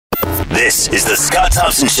This is the Scott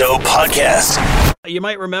Thompson Show podcast. You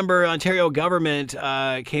might remember Ontario government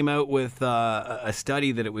came out with a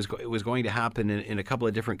study that it was going to happen in a couple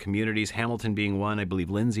of different communities, Hamilton being one, I believe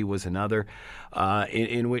Lindsay was another,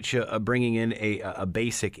 in which bringing in a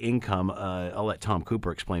basic income. I'll let Tom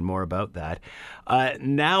Cooper explain more about that.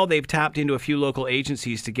 Now they've tapped into a few local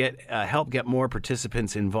agencies to help get more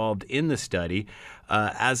participants involved in the study.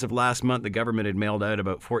 As of last month, the government had mailed out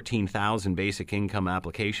about 14,000 basic income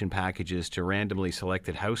application packages to randomly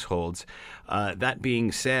selected households. That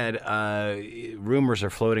being said, rumors are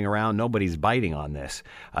floating around. Nobody's biting on this.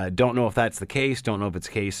 Don't know if that's the case. Don't know if it's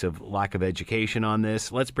a case of lack of education on this.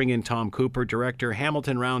 Let's bring in Tom Cooper, Director,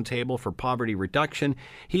 Hamilton Roundtable for Poverty Reduction.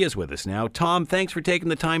 He is with us now. Tom, thanks for taking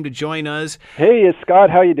the time to join us. Hey, Scott.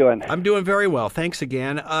 How you doing? I'm doing very well. Thanks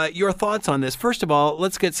again. Your thoughts on this? First of all,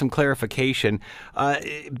 let's get some clarification.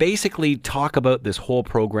 Basically, talk about this whole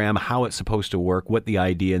program, how it's supposed to work, what the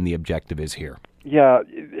idea and the objective is here. Yeah,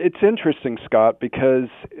 it's interesting, Scott, because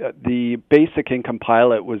the basic income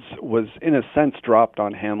pilot was in a sense dropped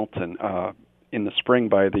on Hamilton in the spring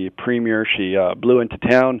by the Premier. She blew into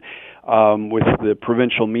town with the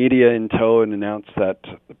provincial media in tow and announced that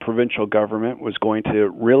the provincial government was going to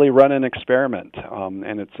really run an experiment,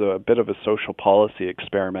 and it's a bit of a social policy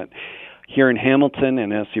experiment here in Hamilton,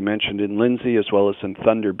 and as you mentioned, in Lindsay, as well as in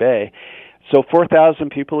Thunder Bay. So 4,000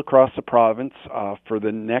 people across the province for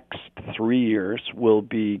the next 3 years will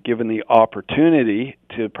be given the opportunity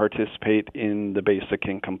to participate in the basic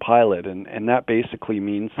income pilot, and that basically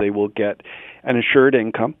means they will get an assured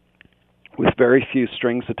income with very few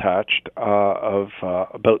strings attached of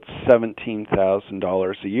about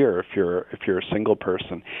 $17,000 a year if you're a single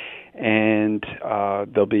person. And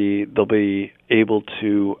they'll be able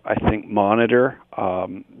to, I think, monitor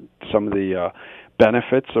some of the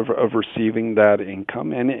benefits of receiving that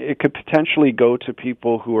income, and it could potentially go to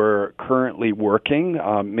people who are currently working,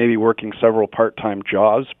 maybe working several part-time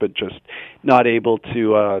jobs, but just not able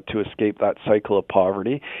to escape that cycle of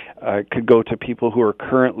poverty. It could go to people who are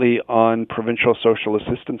currently on provincial social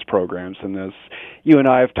assistance programs, and as you and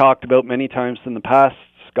I have talked about many times in the past,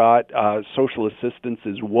 Scott, social assistance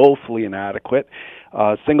is woefully inadequate.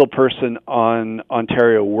 A single person on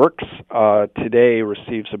Ontario Works today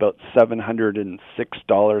receives about $706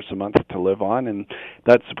 a month to live on, and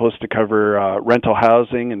that's supposed to cover rental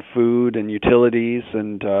housing and food and utilities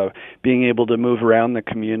and being able to move around the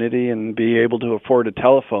community and be able to afford a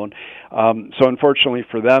telephone. So unfortunately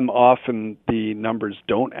for them, often the numbers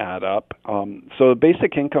don't add up. So the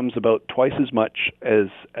basic income is about twice as much as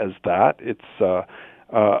that. It's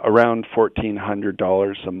around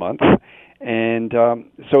 $1,400 a month. And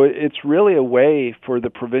so it's really a way for the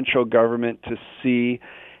provincial government to see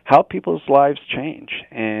how people's lives change,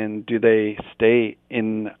 and do they stay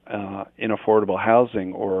in affordable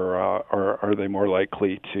housing, or are they more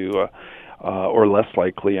likely to, or less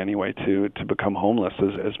likely anyway, to become homeless,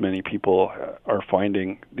 as many people are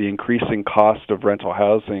finding the increasing cost of rental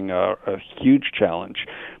housing a huge challenge,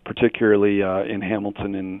 particularly in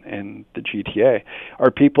Hamilton and the GTA. Are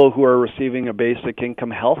people who are receiving a basic income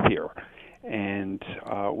healthier? And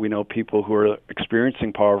we know people who are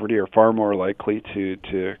experiencing poverty are far more likely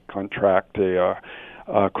to contract a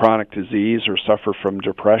chronic disease or suffer from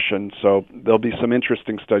depression. So there'll be some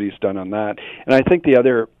interesting studies done on that. And I think the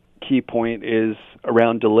other key point is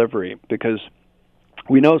around delivery, because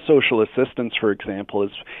we know social assistance, for example,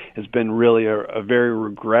 has been really a very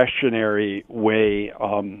regressionary way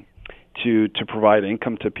to provide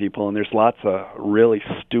income to people, and there's lots of really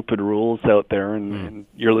stupid rules out there, and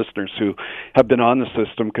your listeners who have been on the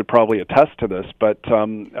system could probably attest to this, but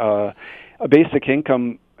a basic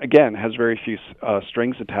income, again, has very few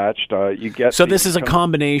strings attached. You get so this is a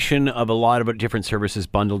combination of a lot of different services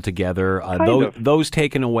bundled together, those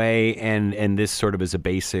taken away, and this sort of is a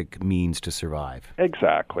basic means to survive.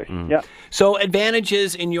 Exactly. Yeah. So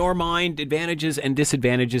advantages in your mind, advantages and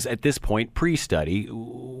disadvantages at this point, pre-study.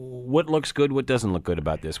 What looks good, what doesn't look good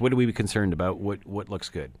about this? What are we concerned about? What looks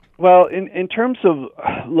good? Well, in terms of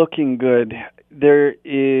looking good, there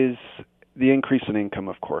is the increase in income,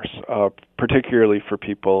 of course, particularly for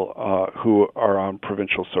people who are on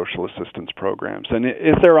provincial social assistance programs. And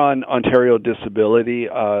if they're on Ontario disability,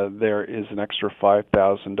 there is an extra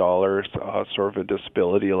 $5,000 sort of a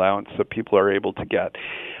disability allowance that people are able to get.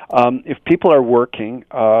 If people are working...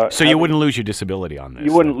 so you wouldn't lose your disability on this?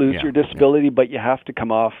 You wouldn't lose your disability, but you have to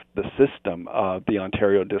come off the system, the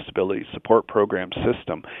Ontario Disability Support Program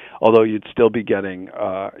system, although you'd still be getting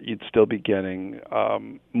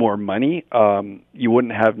more money. You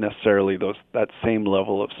wouldn't have necessarily that same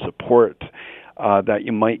level of support that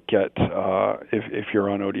you might get if you're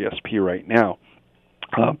on ODSP right now.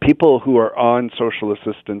 People who are on social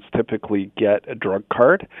assistance typically get a drug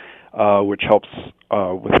card, which helps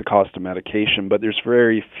with the cost of medication, but there's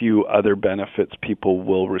very few other benefits people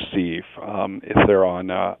will receive if they're on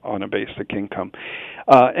a basic income.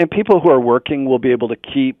 And people who are working will be able to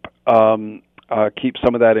keep some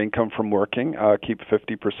of that income from working, keep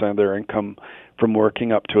 50% of their income from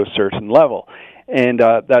working up to a certain level. And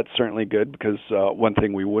that's certainly good, because one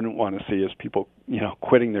thing we wouldn't want to see is people,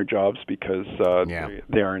 quitting their jobs because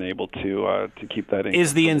they aren't able to keep that income.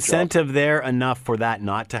 Is the incentive there enough for that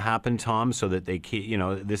not to happen, Tom, so that they keep,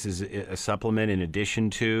 this is a supplement in addition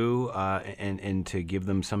to, and to give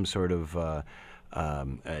them some sort of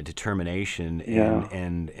determination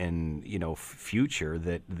and future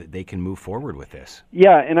that they can move forward with this?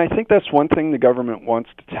 Yeah, and I think that's one thing the government wants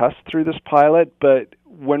to test through this pilot. But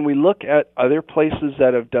when we look at other places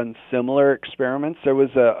that have done similar experiments, there was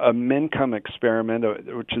a Mincome experiment,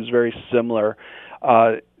 which is very similar,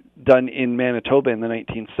 done in Manitoba in the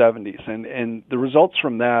 1970s. And the results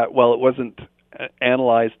from that, well, it wasn't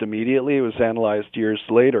analyzed immediately, it was analyzed years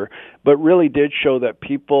later, but really did show that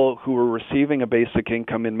people who were receiving a basic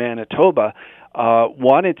income in Manitoba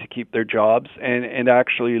wanted to keep their jobs and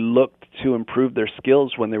actually looked to improve their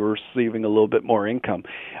skills when they were receiving a little bit more income.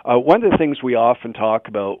 One of the things we often talk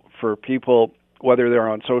about for people, whether they're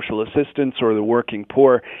on social assistance or the working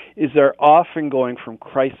poor, is they're often going from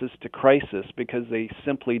crisis to crisis because they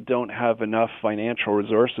simply don't have enough financial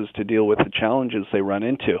resources to deal with the challenges they run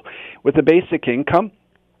into. With the basic income,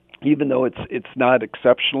 even though it's not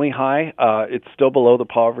exceptionally high, it's still below the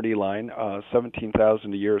poverty line.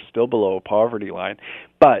 $17,000 a year is still below a poverty line,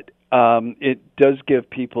 but it does give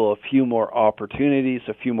people a few more opportunities,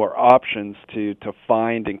 a few more options to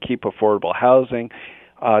find and keep affordable housing.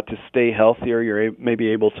 To stay healthier, you're maybe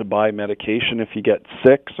able to buy medication if you get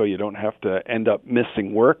sick, so you don't have to end up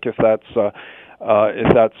missing work if that's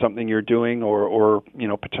something you're doing, or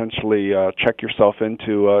potentially check yourself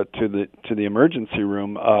into to the emergency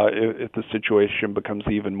room if the situation becomes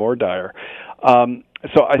even more dire.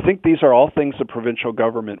 So I think these are all things the provincial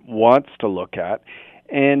government wants to look at.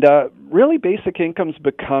 And really, basic income's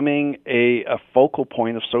becoming a focal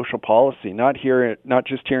point of social policy, not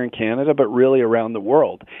just here in Canada, but really around the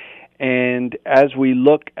world. And as we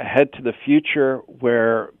look ahead to the future,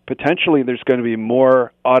 where potentially there's going to be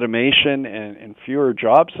more automation and fewer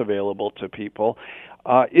jobs available to people,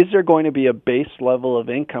 is there going to be a base level of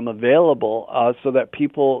income available so that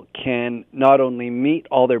people can not only meet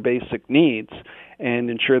all their basic needs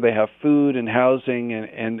and ensure they have food and housing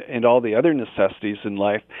and all the other necessities in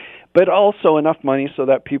life, but also enough money so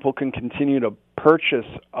that people can continue to purchase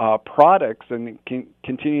products and can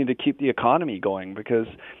continue to keep the economy going? Because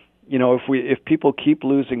if people keep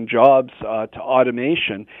losing jobs to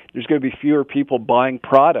automation, there's going to be fewer people buying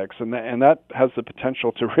products, and that has the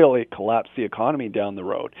potential to really collapse the economy down the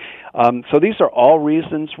road. So these are all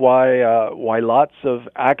reasons why lots of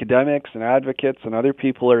academics and advocates and other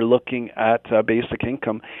people are looking at basic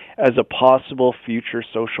income as a possible future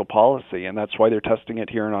social policy, and that's why they're testing it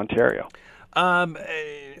here in Ontario.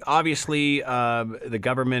 Obviously, the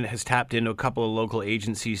government has tapped into a couple of local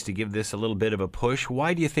agencies to give this a little bit of a push.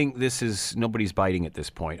 Why do you think nobody's biting at this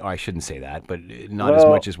point? Oh, I shouldn't say that, but not as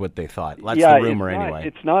much as what they thought. That's the rumor anyway.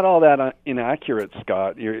 It's not all that inaccurate,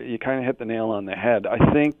 Scott. You kind of hit the nail on the head.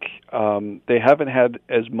 I think they haven't had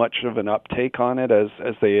as much of an uptake on it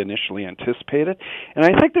as they initially anticipated, and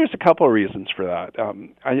I think there's a couple of reasons for that.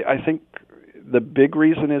 I think the big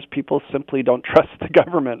reason is people simply don't trust the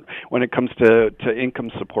government when it comes to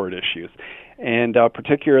income support issues. And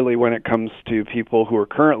particularly when it comes to people who are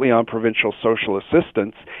currently on provincial social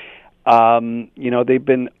assistance, they've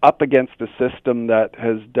been up against a system that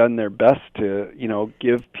has done their best to,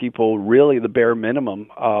 give people really the bare minimum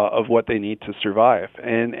of what they need to survive.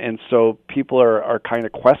 And so people are kind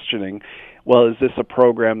of questioning, well, is this a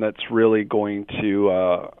program that's really going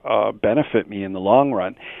to benefit me in the long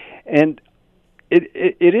run? And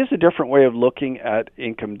it is a different way of looking at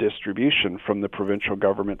income distribution from the provincial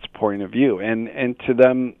government's point of view. And to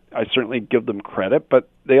them, I certainly give them credit, but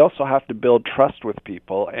they also have to build trust with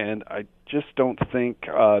people, and I just don't think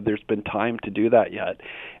there's been time to do that yet.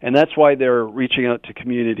 And that's why they're reaching out to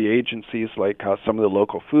community agencies like some of the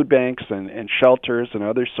local food banks and shelters and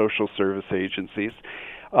other social service agencies,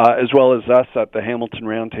 as well as us at the Hamilton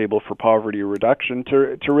Roundtable for Poverty Reduction,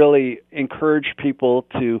 to really encourage people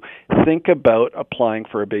to think about applying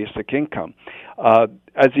for a basic income.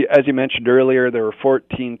 As you mentioned earlier, there were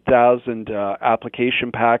 14,000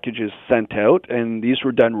 application packages sent out, and these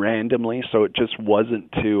were done randomly, so it just wasn't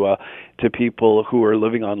to people who are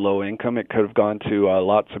living on low income. It could have gone to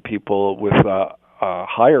lots of people with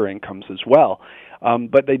higher incomes as well.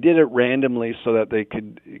 But they did it randomly so that they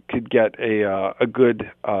could get a good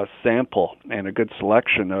sample and a good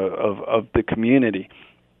selection of the community.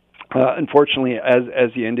 Unfortunately,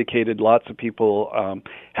 as you indicated, lots of people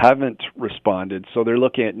haven't responded, so they're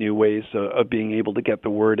looking at new ways of being able to get the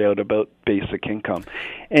word out about basic income.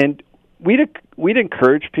 And we'd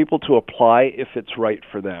encourage people to apply if it's right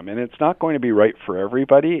for them, and it's not going to be right for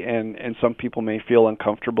everybody, and some people may feel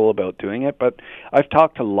uncomfortable about doing it, but I've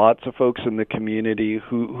talked to lots of folks in the community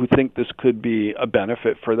who think this could be a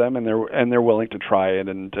benefit for them, and they're willing to try it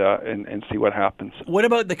and see what happens. What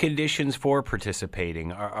about the conditions for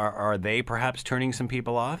participating? Are they perhaps turning some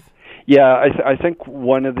people off? Yeah, I think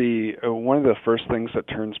one of the first things that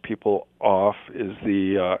turns people off is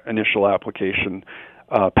the initial application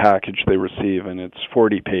package they receive, and it's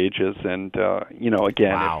 40 pages. And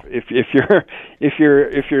again, wow. if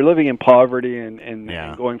you're living in poverty and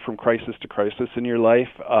going from crisis to crisis in your life,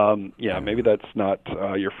 maybe that's not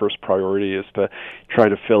your first priority, is to try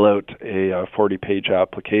to fill out a 40-page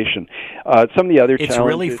application. Some of the other challenges. It's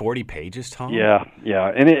really 40 pages, Tom? Yeah,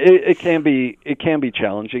 and it can be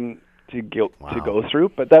challenging to go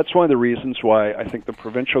through, but that's one of the reasons why I think the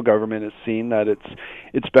provincial government has seen that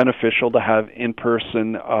it's beneficial to have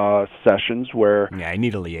in-person sessions where I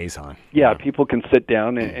need a liaison. People can sit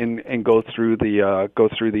down and go through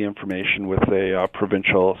the information with a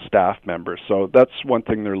provincial staff member. So that's one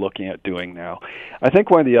thing they're looking at doing now. I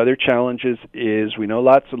think one of the other challenges is we know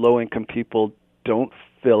lots of low-income people don't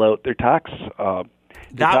fill out their tax.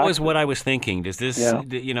 That was what I was thinking. Does this,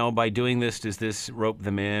 by doing this, does this rope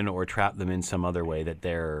them in or trap them in some other way that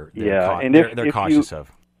they're cautious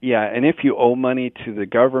of? Yeah, and if you owe money to the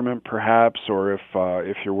government, perhaps, or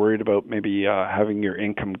if you're worried about maybe having your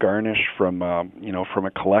income garnished from from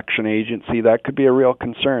a collection agency, that could be a real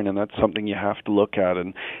concern, and that's something you have to look at.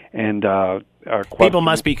 And people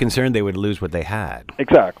must be concerned they would lose what they had.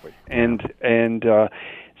 Exactly, and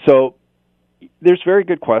so. There's very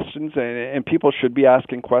good questions, and people should be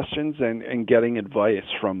asking questions and getting advice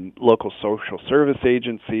from local social service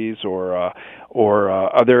agencies or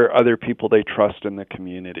other people they trust in the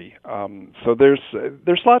community. So there's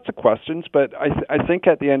lots of questions, but I think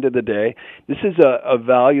at the end of the day, this is a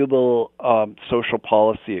valuable social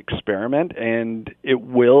policy experiment, and it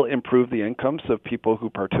will improve the incomes of people who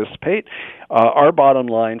participate. Our bottom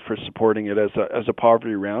line for supporting it as a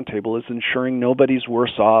poverty roundtable is ensuring nobody's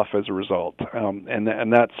worse off as a result. And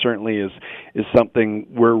that certainly is something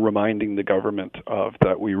we're reminding the government of,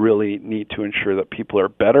 that we really need to ensure that people are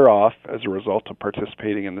better off as a result of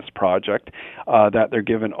participating in this project, that they're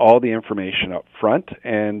given all the information up front,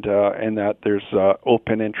 and that there's an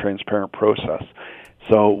open and transparent process.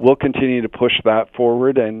 So we'll continue to push that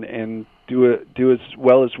forward and do as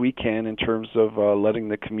well as we can in terms of letting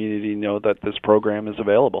the community know that this program is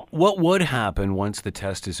available. What would happen once the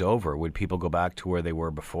test is over? Would people go back to where they were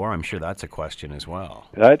before? I'm sure that's a question as well.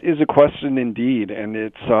 That is a question indeed, and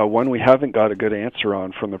it's one we haven't got a good answer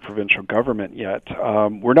on from the provincial government yet.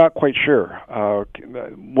 We're not quite sure.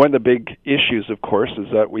 One of the big issues, of course, is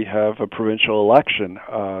that we have a provincial election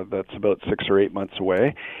that's about 6 or 8 months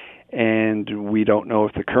away. And we don't know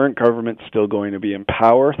if the current government's still going to be in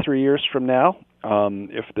power 3 years from now.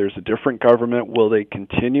 If there's a different government, will they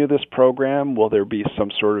continue this program? Will there be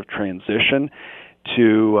some sort of transition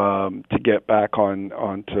to get back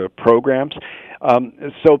onto programs?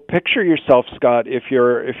 So picture yourself, Scott, if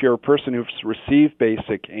you're a person who's received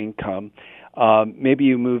basic income, maybe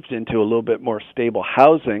you moved into a little bit more stable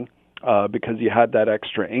housing because you had that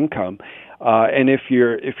extra income. And if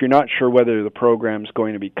you're not sure whether the program's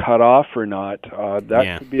going to be cut off or not,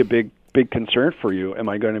 that could be a big concern for you. Am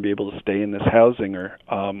I going to be able to stay in this housing,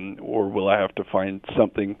 or will I have to find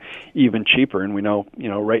something even cheaper? And we know,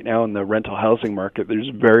 right now in the rental housing market, there's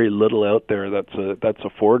very little out there that's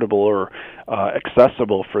affordable or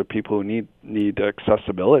accessible for people who need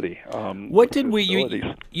accessibility. What did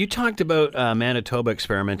you talked about Manitoba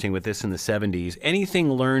experimenting with this in the 70s.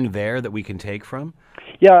 Anything learned there that we can take from?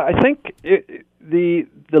 Yeah, I think the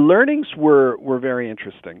learnings were very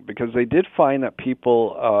interesting, because they did find that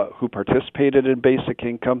people who participated in basic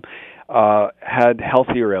income had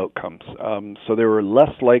healthier outcomes. So they were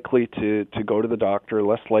less likely to go to the doctor,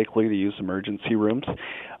 less likely to use emergency rooms.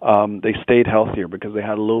 They stayed healthier because they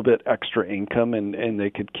had a little bit extra income, and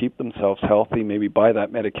they could keep themselves healthy, maybe buy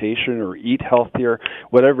that medication or eat healthier,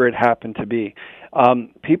 whatever it happened to be.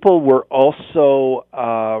 People were also,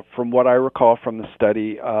 from what I recall from the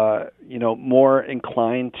study, more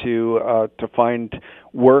inclined to find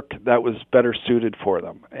work that was better suited for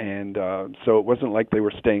them, and so it wasn't like they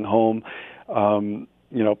were staying home,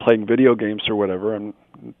 playing video games or whatever. I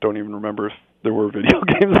don't even remember if there were video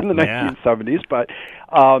games in the 1970s, but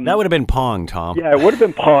that would have been Pong, Tom. Yeah, it would have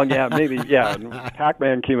been Pong. Yeah, maybe. Yeah,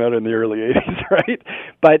 Pac-Man came out in the early '80s, right?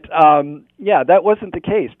 But yeah, that wasn't the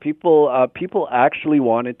case. People actually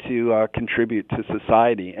wanted to contribute to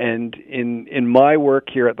society, and in my work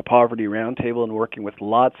here at the Poverty Roundtable and working with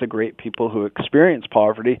lots of great people who experience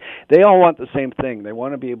poverty, they all want the same thing. They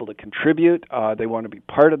want to be able to contribute. They want to be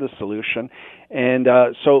part of the solution, and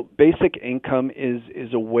so basic income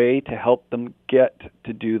is a way to help them get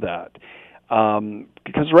to do that.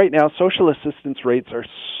 Because right now social assistance rates are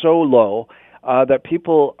so low that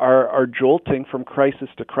people are jolting from crisis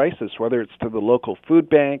to crisis, whether it's to the local food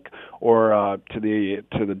bank or to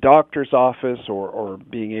the doctor's office or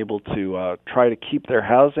being able to try to keep their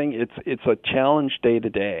housing. It's a challenge day to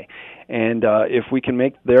day, and if we can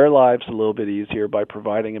make their lives a little bit easier by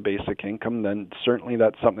providing a basic income, then certainly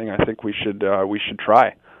that's something I think we should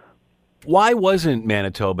try. Why wasn't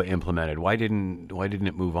Manitoba implemented? Why didn't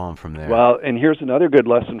it move on from there? Well, and here's another good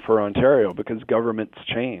lesson for Ontario, because governments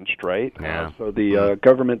changed, right? Yeah. So the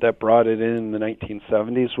government that brought it in the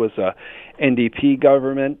 1970s was a NDP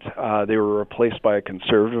government. They were replaced by a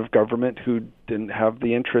conservative government who didn't have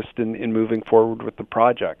the interest in moving forward with the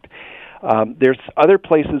project. There's other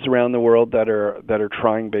places around the world that are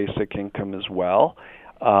trying basic income as well.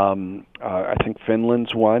 I think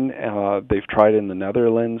Finland's one. They've tried in the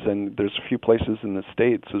Netherlands, and there's a few places in the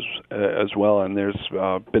States as well. And there's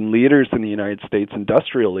been leaders in the United States,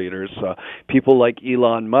 industrial leaders, people like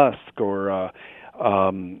Elon Musk or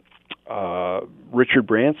Richard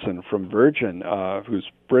Branson from Virgin, who's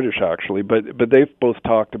British actually, but they've both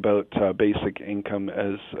talked about basic income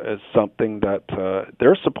as something that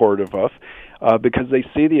they're supportive of. Because they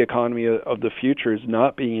see the economy of the future as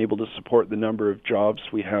not being able to support the number of jobs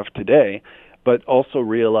we have today, but also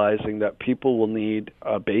realizing that people will need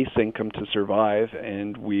a base income to survive,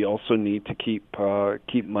 and we also need to keep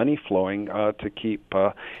money flowing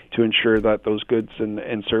to ensure that those goods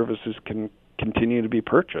and services can continue to be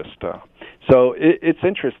purchased. So it's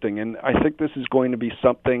interesting, and I think this is going to be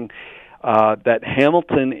something that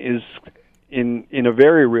Hamilton is, in a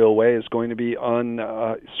very real way, is going to be on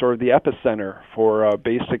sort of the epicenter for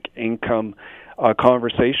basic income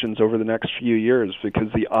conversations over the next few years, because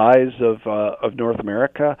the eyes of North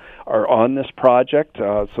America are on this project.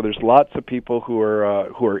 So there's lots of people who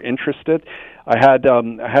are interested. I had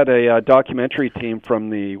a documentary team from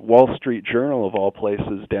the Wall Street Journal, of all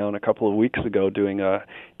places, down a couple of weeks ago doing a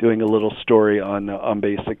little story on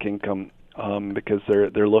basic income. Because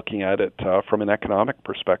they're looking at it from an economic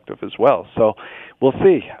perspective as well. So we'll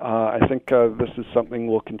see. I think this is something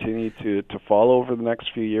we'll continue to follow over the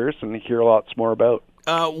next few years and hear lots more about.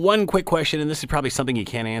 One quick question, and this is probably something you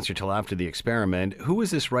can't answer till after the experiment. Who is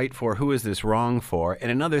this right for? Who is this wrong for? And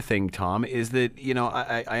another thing, Tom, is that,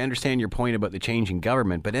 I understand your point about the change in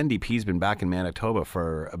government, but NDP's been back in Manitoba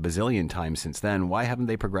for a bazillion times since then. Why haven't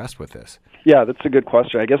they progressed with this? Yeah, that's a good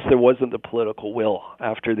question. I guess there wasn't the political will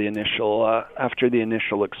after the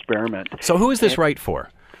initial experiment. So who is this right for?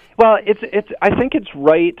 Well, I think it's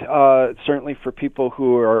right certainly for people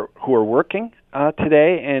who are working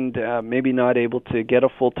today and maybe not able to get a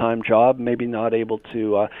full-time job, maybe not able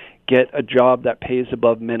to get a job that pays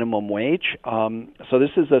above minimum wage. So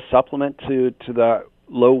this is a supplement to the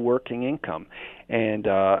low working income, and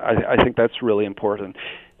I think that's really important.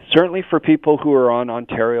 Certainly for people who are on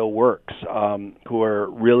Ontario Works, who are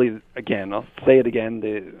really, again, I'll say it again,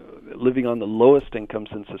 living on the lowest incomes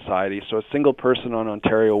in society. So a single person on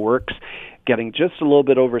Ontario Works getting just a little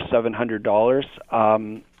bit over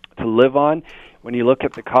 $700 to live on. When you look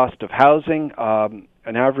at the cost of housing,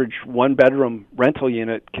 an average one-bedroom rental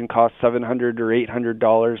unit can cost $700 or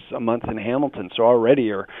 $800 a month in Hamilton. So already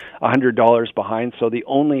you're $100 behind. So the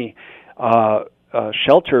only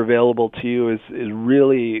shelter available to you is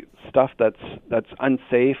really stuff that's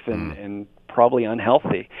unsafe and probably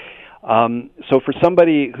unhealthy. So for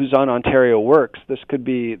somebody who's on Ontario Works, this could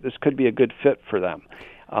be a good fit for them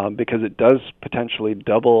because it does potentially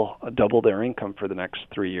double their income for the next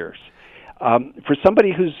 3 years. For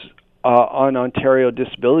somebody who's on Ontario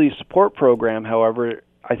Disability Support Program, however,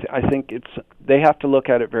 I think they have to look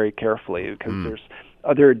at it very carefully because there's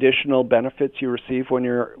other additional benefits you receive when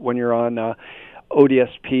you're on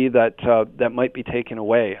ODSP that might be taken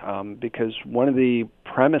away because one of the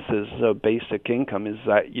premises of basic income is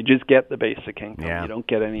that you just get the basic income. You don't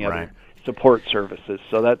get any other support services.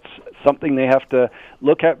 So that's something they have to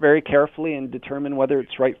look at very carefully and determine whether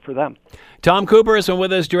it's right for them. Tom Cooper is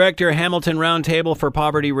with us, Director, Hamilton Roundtable for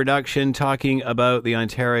Poverty Reduction, talking about the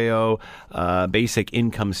Ontario Basic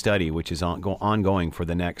Income Study, which is ongoing for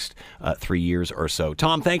the next 3 years or so.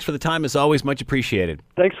 Tom, thanks for the time, as always. Much appreciated.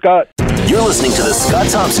 Thanks, Scott. You're listening to The Scott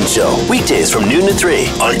Thompson Show, weekdays from noon to 3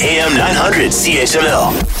 on AM 900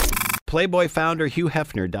 CHML. Playboy founder Hugh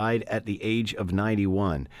Hefner died at the age of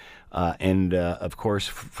 91. Of course,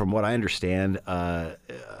 from what I understand,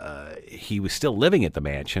 he was still living at the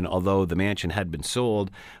mansion, although the mansion had been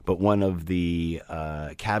sold. But one of the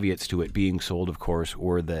caveats to it being sold, of course,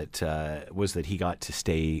 was that he got to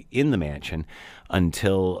stay in the mansion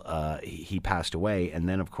until he passed away, and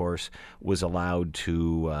then, of course, was allowed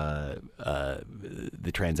to,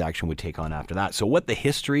 the transaction would take on after that. So what the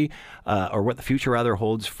history, or what the future rather,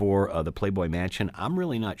 holds for the Playboy Mansion, I'm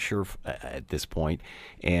really not sure at this point,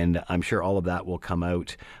 and I'm sure all of that will come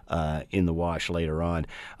out in the wash later on.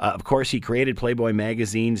 Of course, he created Playboy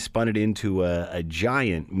magazine, spun it into a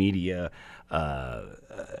giant media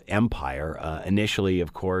empire, initially,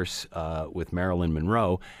 of course, with Marilyn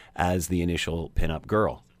Monroe as the initial pinup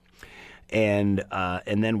girl. And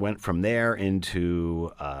then went from there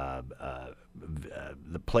into the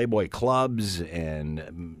Playboy clubs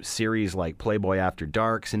and series like Playboy After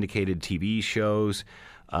Dark, syndicated TV shows.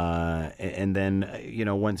 And then,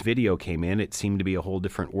 once video came in, it seemed to be a whole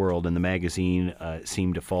different world, and the magazine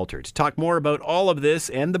seemed to falter. To talk more about all of this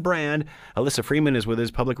and the brand, Alyssa Freeman is with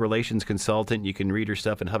us, public relations consultant. You can read her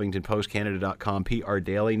stuff at HuffingtonPostCanada.com, PR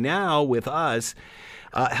Daily. Now with us.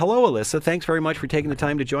 Hello, Alyssa. Thanks very much for taking the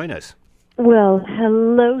time to join us. Well,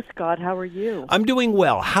 hello, Scott. How are you? I'm doing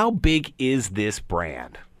well. How big is this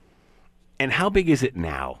brand? And how big is it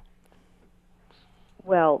now?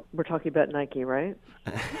 Well, we're talking about Nike, right?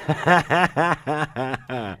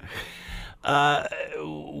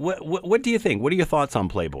 What do you think? What are your thoughts on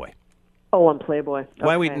Playboy? Oh, on Playboy.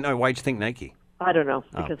 Okay. Why'd you think Nike? I don't know,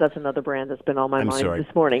 because that's another brand that's been on my mind sorry.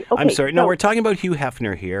 this morning. Okay, I'm sorry. No, we're talking about Hugh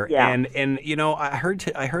Hefner here, Yeah. and I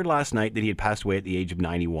heard last night that he had passed away at the age of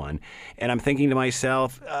 91, and I'm thinking to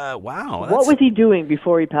myself, wow. What was he doing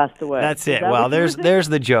before he passed away? That's it. That Well, there's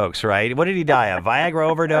the jokes, right? What did he die of? Viagra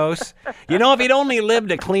overdose? If he'd only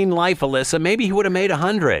lived a clean life, Alyssa, maybe he would have made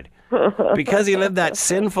 100. Because he lived that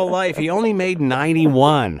sinful life, he only made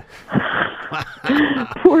 91.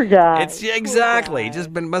 Poor guy. Exactly.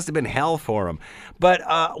 Must have been hell for him. But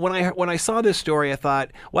when I saw this story, I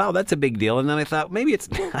thought, wow, that's a big deal. And then I thought, maybe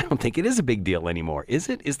I don't think it is a big deal anymore. Is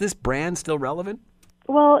it? Is this brand still relevant?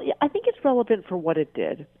 Well, I think it's relevant for what it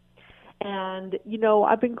did. And,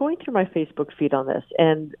 I've been going through my Facebook feed on this,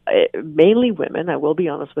 and mainly women, I will be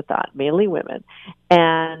honest with that, mainly women,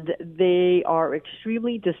 and they are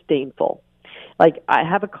extremely disdainful. Like, I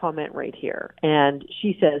have a comment right here, and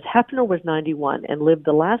she says, Hefner was 91 and lived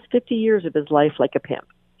the last 50 years of his life like a pimp.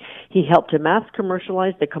 He helped to mass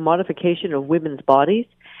commercialize the commodification of women's bodies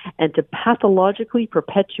and to pathologically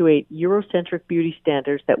perpetuate Eurocentric beauty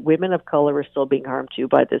standards that women of color are still being harmed to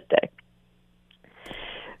by this day.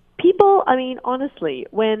 People, honestly,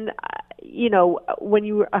 when I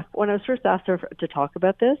was first asked her to talk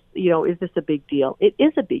about this, is this a big deal? It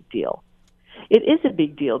is a big deal. It is a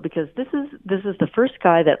big deal because this is the first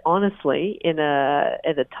guy that, honestly, at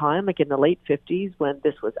a time like in the late 50s when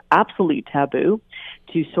this was absolute taboo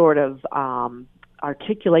to sort of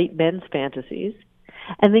articulate men's fantasies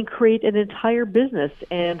and then create an entire business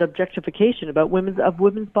and objectification about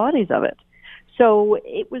women's bodies of it. So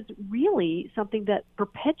it was really something that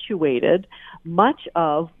perpetuated much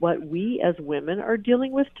of what we as women are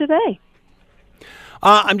dealing with today.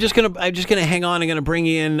 I'm just gonna hang on. I'm gonna bring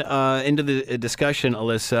you in into the discussion,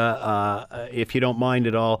 Alyssa, if you don't mind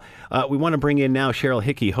at all. We want to bring in now Cheryl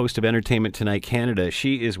Hickey, host of Entertainment Tonight Canada.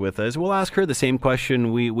 She is with us. We'll ask her the same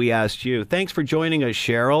question we asked you. Thanks for joining us,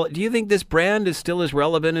 Cheryl. Do you think this brand is still as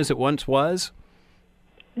relevant as it once was?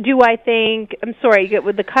 Do I think, I'm sorry,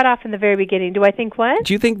 with the cutoff in the very beginning, do I think what?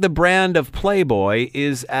 Do you think the brand of Playboy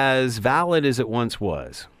is as valid as it once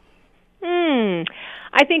was?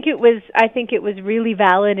 I think it was really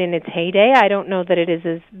valid in its heyday. I don't know that it is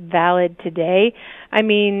as valid today. I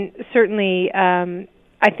mean, certainly, I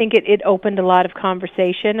think it opened a lot of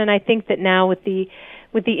conversation, and I think that now with the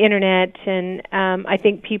internet, and I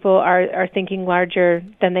think people are thinking larger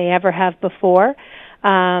than they ever have before.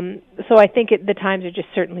 So I think the times are just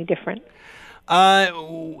certainly different. I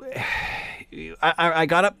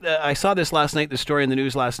got up, I saw this last night, the story in the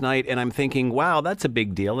news last night, and I'm thinking, wow, that's a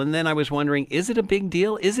big deal. And then I was wondering, is it a big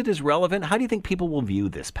deal? Is it as relevant? How do you think people will view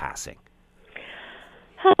this passing?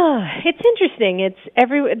 Oh, it's interesting.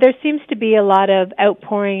 There seems to be a lot of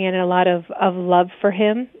outpouring and a lot of love for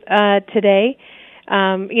him today.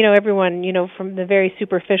 Everyone, from the very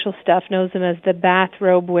superficial stuff knows him as the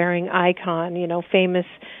bathrobe wearing icon, famous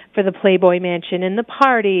for the Playboy Mansion and the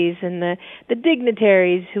parties and the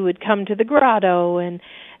dignitaries who would come to the grotto and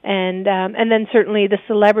then certainly the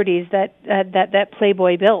celebrities that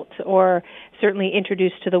Playboy built or certainly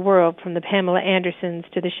introduced to the world, from the Pamela Andersons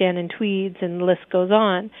to the Shannon Tweeds, and the list goes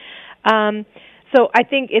on. So I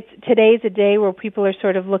think today's a day where people are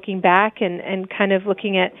sort of looking back and kind of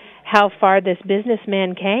looking at how far this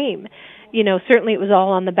businessman came. Certainly it was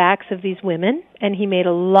all on the backs of these women, and he made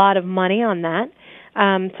a lot of money on that.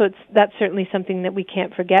 So that's certainly something that we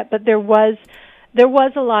can't forget. But there was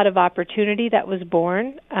a lot of opportunity that was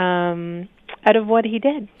born out of what he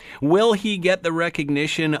did. Will he get the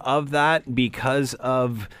recognition of that because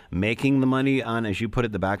of making the money on, as you put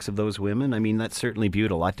it, the backs of those women? I mean, that's certainly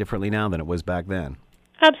viewed a lot differently now than it was back then.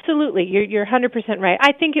 Absolutely. You're 100% right.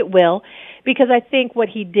 I think it will, because I think what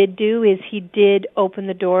he did do is he did open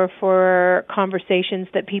the door for conversations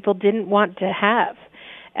that people didn't want to have.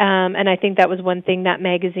 And I think that was one thing that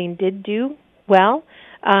magazine did do well.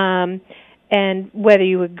 And whether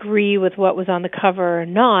you agree with what was on the cover or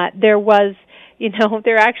not, there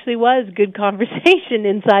actually was good conversation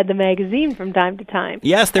inside the magazine from time to time.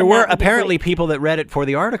 Yes, there were apparently people that read it for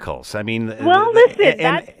the articles. I mean, listen,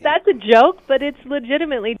 that's a joke, but it's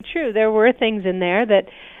legitimately true. There were things in there that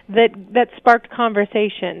sparked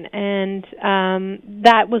conversation, and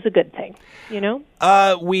that was a good thing,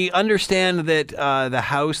 We understand that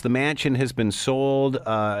the mansion has been sold,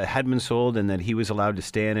 had been sold, and that he was allowed to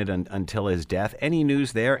stay in it until his death. Any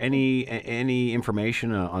news there? Any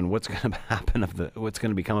information on what's going to happen what's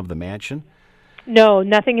going to become of the mansion? No,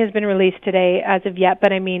 nothing has been released today as of yet,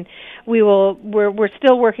 but I mean, we're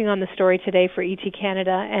still working on the story today for ET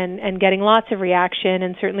Canada and getting lots of reaction,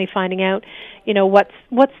 and certainly finding out,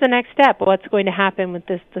 what's the next step? What's going to happen with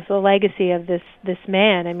this legacy of this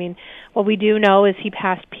man? I mean, what we do know is he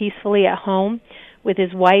passed peacefully at home with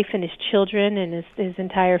his wife and his children and his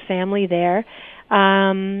entire family there,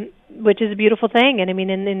 which is a beautiful thing. And I mean,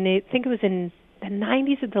 I think it was in the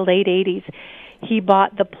 90s or the late 80s, he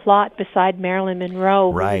bought the plot beside Marilyn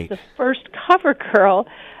Monroe, right, who was the first cover girl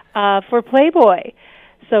for Playboy.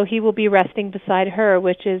 So he will be resting beside her,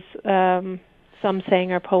 which is, some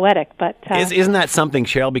saying, are poetic. But isn't that something,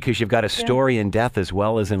 Cheryl? Because you've got a story in death as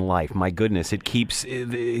well as in life. My goodness, it keeps,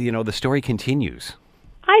 the story continues.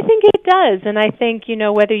 I think it does, and I think,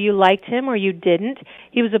 whether you liked him or you didn't,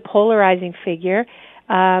 he was a polarizing figure.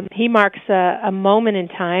 He marks a moment in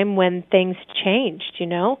time when things changed,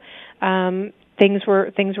 Things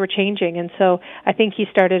were changing, and so I think he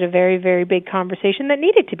started a very, very big conversation that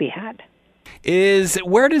needed to be had.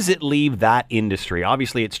 Where does it leave that industry?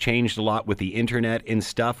 Obviously, it's changed a lot with the internet and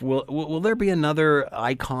stuff. Will there be another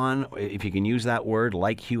icon, if you can use that word,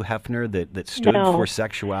 like Hugh Hefner that stood for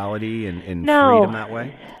sexuality and freedom that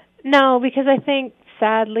way? No, because I think,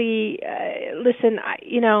 sadly, that's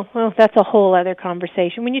a whole other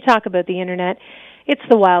conversation. When you talk about the internet, it's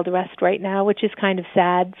the Wild West right now, which is kind of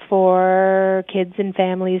sad for kids and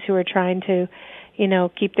families who are trying to,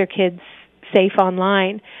 keep their kids safe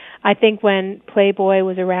online. I think when Playboy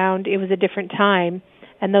was around, it was a different time,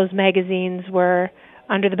 and those magazines were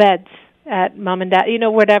under the beds at mom and dad,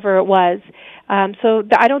 whatever it was. So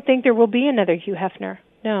I don't think there will be another Hugh Hefner.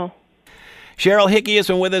 No. Cheryl Hickey has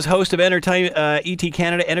been with us, host of ET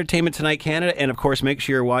Canada, Entertainment Tonight Canada, and of course, make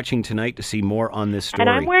sure you're watching tonight to see more on this story.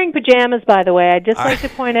 And I'm wearing pajamas, by the way. I'd just like to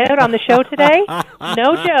point out on the show today,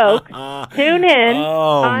 no joke, tune in,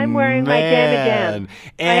 I'm wearing my jam.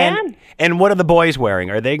 I am. And what are the boys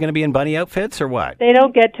wearing? Are they going to be in bunny outfits or what? They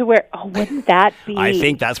don't get to wear, wouldn't that be? I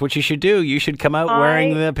think that's what you should do. You should come out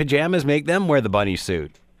wearing the pajamas, make them wear the bunny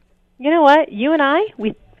suit. You know what? You and I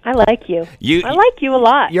like you. I like you a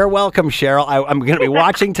lot. You're welcome, Cheryl. I'm going to be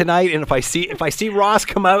watching tonight, and if I see Ross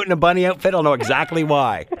come out in a bunny outfit, I'll know exactly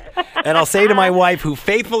why. And I'll say to my wife, who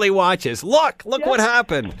faithfully watches, look what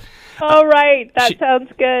happened. All right. That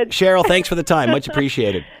sounds good. Cheryl, thanks for the time. Much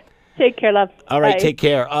appreciated. Take care, love. All right, Bye. Take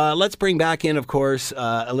care. Let's bring back in, of course,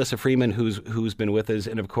 Alyssa Freeman, who's been with us,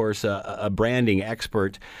 and of course, a branding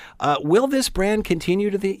expert. Will this brand continue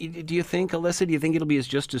do you think, Alyssa? Do you think it'll be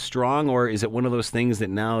just as strong, or is it one of those things that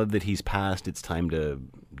now that he's passed, it's time to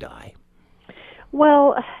die?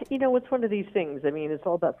 Well, it's one of these things. I mean, it's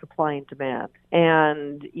all about supply and demand.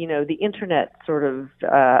 And, the internet sort of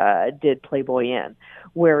did Playboy in,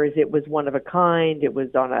 whereas it was one of a kind. It was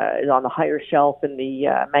on the higher shelf in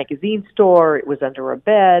the magazine store. It was under a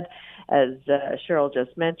bed, as Cheryl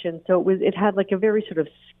just mentioned. So it had like a very sort of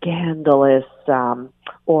scandalous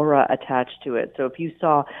aura attached to it. So if you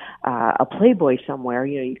saw a Playboy somewhere,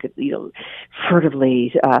 you could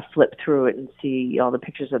furtively flip through it and see all the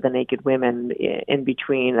pictures of the naked women in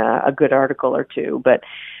between a good article or two. But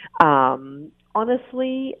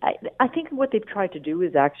honestly, I think what they've tried to do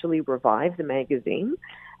is actually revive the magazine.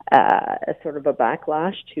 As sort of a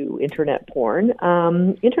backlash to internet porn.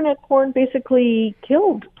 Internet porn basically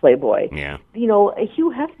killed Playboy. Yeah.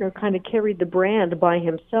 Hugh Hefner kind of carried the brand by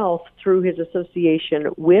himself through his association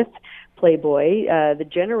with Playboy, the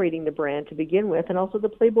generating the brand to begin with, and also the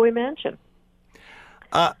Playboy Mansion.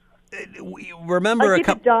 Remember if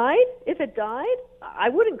it died, I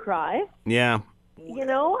wouldn't cry. Yeah. I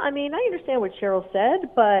understand what Cheryl said,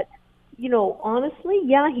 but honestly,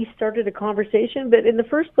 yeah, he started a conversation, but in the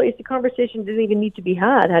first place, the conversation didn't even need to be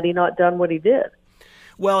had he not done what he did.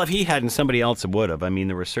 Well, if he hadn't, somebody else would have. I mean,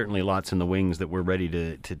 there were certainly lots in the wings that were ready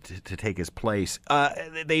to take his place.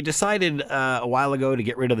 They decided a while ago to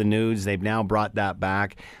get rid of the nudes. They've now brought that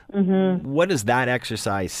back. Mm-hmm. What does that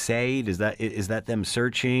exercise say? Is that them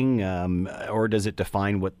searching, or does it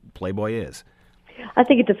define what Playboy is? I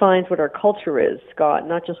think it defines what our culture is, Scott,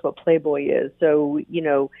 not just what Playboy is. So,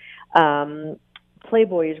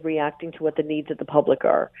 Playboy is reacting to what the needs of the public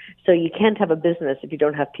are. So you can't have a business if you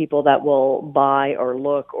don't have people that will buy or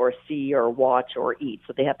look or see or watch or eat.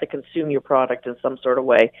 So they have to consume your product in some sort of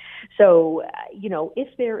way. So,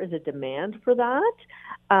 if there is a demand for that,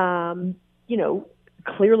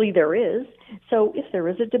 clearly there is. So if there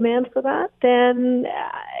is a demand for that, then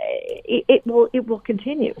it will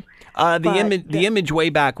continue. The image way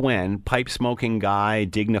back when, pipe smoking guy,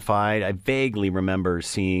 dignified. I vaguely remember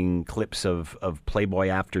seeing clips of Playboy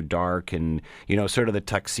After Dark, and sort of the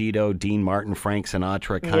tuxedo, Dean Martin, Frank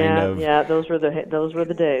Sinatra kind of. Yeah, those were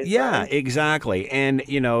the days. Yeah, right? Exactly. And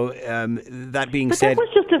that being but said, that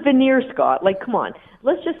was just a veneer, Scott. Like, come on.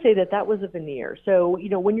 Let's just say that was a veneer. So,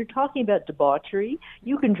 when you're talking about debauchery,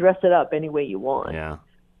 you can dress it up any way you want. Yeah.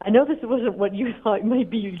 I know this wasn't what you thought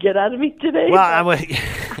maybe you'd get out of me today. Well,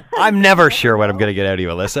 I'm never sure what I'm going to get out of you,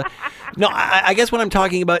 Alyssa. No, I guess what I'm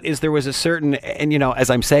talking about is there was a certain, and as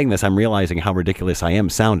I'm saying this, I'm realizing how ridiculous I am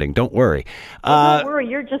sounding. Don't worry. Don't worry.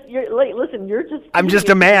 You're just. I'm just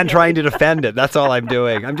a man trying to defend it. That's all I'm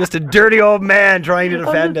doing. I'm just a dirty old man trying to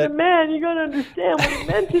defend it. I'm just a man. You got to understand what it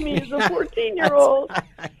meant to me as a 14-year-old.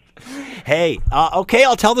 Hey, okay,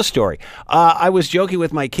 I'll tell the story. I was joking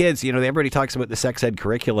with my kids. Everybody talks about the sex ed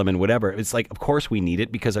curriculum and whatever. It's like, of course we need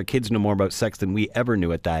it because our kids know more about sex than we ever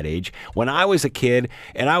knew at that age. When I was a kid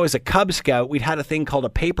and I was a Cub Scout, we'd had a thing called a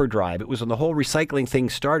paper drive. It was when the whole recycling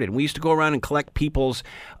thing started. We used to go around and collect people's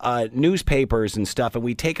newspapers and stuff, and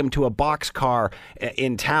we'd take them to a boxcar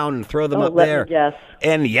in town and throw them up there. Yes.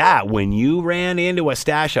 And yeah, when you ran into a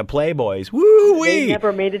stash of Playboys, woo-wee. They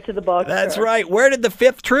never made it to the boxcar. That's right. Where did the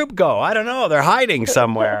 5th Troop go? I don't know. They're hiding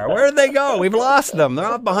somewhere. Where did they go? We've lost them. They're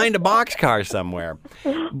off behind a boxcar somewhere.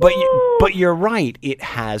 But you're right. It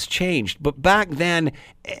has changed. But back then,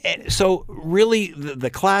 so really the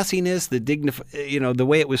classiness, the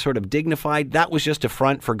way it was sort of dignified, that was just a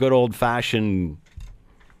front for good old fashioned.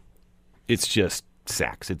 It's just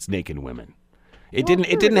sex. It's naked women. It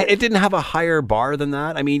didn't have a higher bar than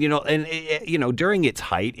that. I mean, during its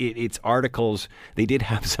height, its articles, they did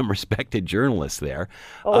have some respected journalists there.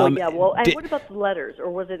 Oh, yeah. Well, and what about the letters?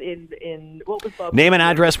 Or was it in what was Bob? Name and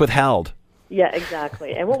address withheld. Yeah,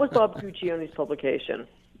 exactly. And what was Bob Guccione's publication?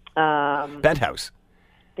 Penthouse.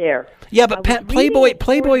 There. Yeah, but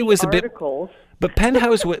Playboy was a bit. Articles. But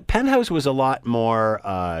Penthouse was a lot more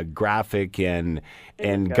graphic and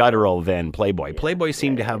guttural than Playboy. Yeah, Playboy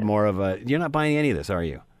seemed to have more of a. You're not buying any of this, are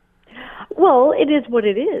you? Well, it is what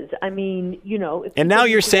it is. I mean, And now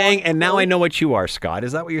you're saying, and now I know what you are, Scott.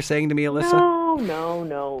 Is that what you're saying to me, Alyssa?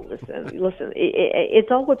 No. Listen. It's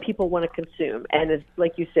all what people want to consume, and it's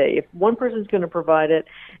like you say. If one person's going to provide it,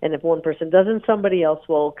 and if one person doesn't, somebody else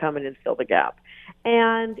will come in and fill the gap.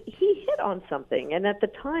 And he hit on something, and at the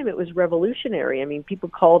time it was revolutionary. I mean, people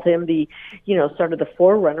called him the, sort of the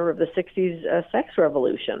forerunner of the 60s sex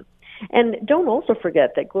revolution. And don't also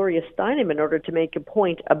forget that Gloria Steinem, in order to make a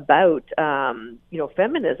point about,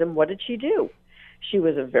 feminism, what did she do? She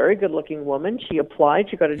was a very good-looking woman. She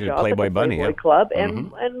applied. She got a job Playboy at the Playboy Club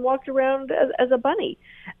and walked around as a bunny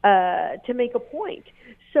to make a point.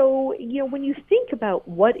 So, when you think about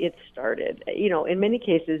what it started, in many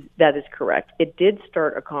cases, that is correct. It did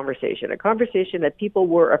start a conversation that people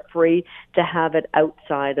were afraid to have it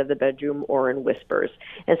outside of the bedroom or in whispers.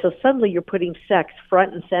 And so suddenly you're putting sex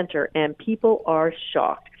front and center, and people are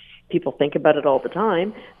shocked. People think about it all the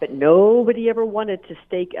time, but nobody ever wanted to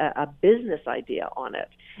stake a business idea on it.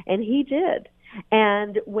 And he did.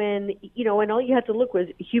 And when, and all you had to look was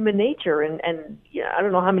human nature. And I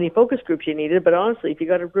don't know how many focus groups you needed, but honestly, if you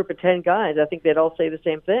got a group of 10 guys, I think they'd all say the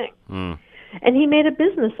same thing. And he made a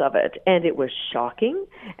business of it. And it was shocking,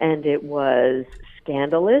 and it was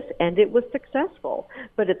scandalous, and it was successful.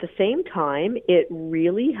 But at the same time, it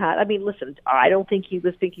really had, listen, I don't think he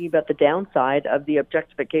was thinking about the downside of the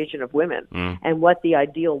objectification of women and what the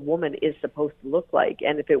ideal woman is supposed to look like.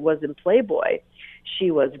 And if it was in Playboy,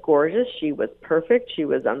 she was gorgeous, she was perfect, she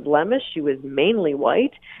was unblemished, she was mainly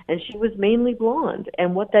white, and she was mainly blonde.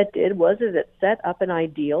 And what that did was it set up an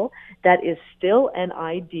ideal that is still an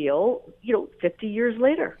ideal, 50 years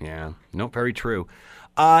later. Yeah, no, very true.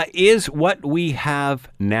 Is what we have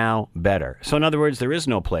now better? So in other words, there is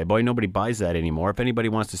no Playboy. Nobody buys that anymore. If anybody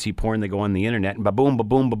wants to see porn, they go on the internet and ba-boom,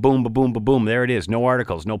 ba-boom, ba-boom, ba-boom, ba-boom. There it is. No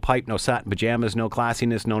articles, no pipe, no satin pajamas, no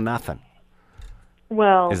classiness, no nothing.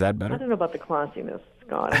 Well, is that better? I don't know about the classiness,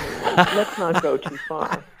 Scott. Let's not go too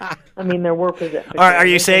far. There were pajamas. Are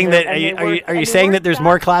you saying that? Are you saying that there's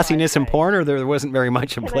more classiness in porn, or there wasn't very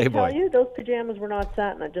much in Playboy? Can I tell you, those pajamas were not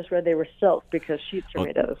satin. I just read they were silk because sheets are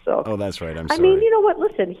made out of silk. Oh, that's right. I'm sorry. You know what?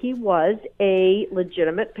 Listen, he was a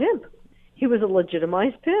legitimate pimp. He was a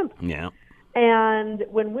legitimized pimp. Yeah. And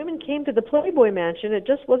when women came to the Playboy Mansion, it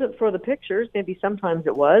just wasn't for the pictures. Maybe sometimes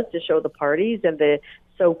it was to show the parties and the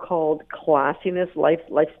so-called classiness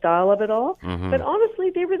lifestyle of it all. But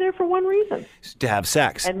honestly, they were there for one reason. To have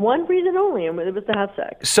sex. And one reason only, and it was to have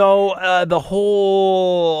sex. So the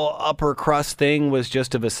whole upper crust thing was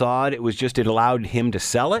just a facade? It allowed him to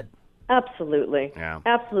sell it? Absolutely. Yeah.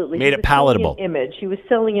 Absolutely. Made it palatable. He was selling an image. He was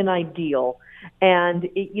selling an ideal. And,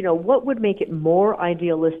 what would make it more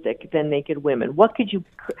idealistic than naked women? What could you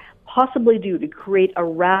possibly do to create a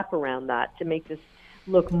wrap around that to make this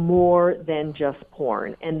look more than just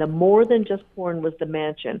porn? And the more than just porn was the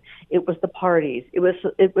mansion. It was the parties. It was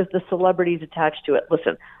the celebrities attached to it.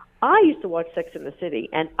 Listen, I used to watch Sex and the City,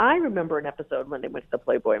 and I remember an episode when they went to the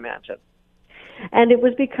Playboy Mansion. And it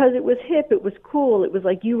was because it was hip, it was cool, it was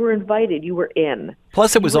like you were invited, you were in.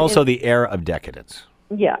 Plus, it was also the era of decadence.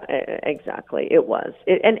 Yeah, exactly. It was,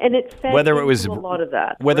 and it fed into a lot of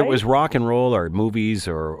that. Whether right? it was rock and roll or movies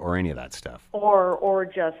or any of that stuff,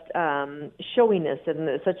 or just showiness,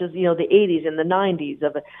 and such as the 80s and the 90s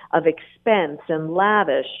of expense and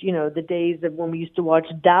lavish. The days of when we used to watch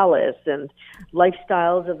Dallas and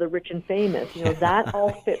Lifestyles of the Rich and Famous. That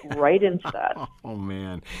all fit right into that. Oh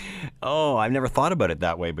man, I've never thought about it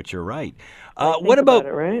that way, but you're right. What about it,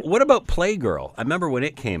 right? What about Playgirl? I remember when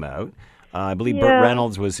it came out. I believe Burt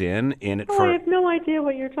Reynolds was in it for... I have no idea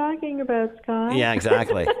what you're talking about, Scott. Yeah,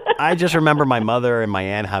 exactly. I just remember my mother and my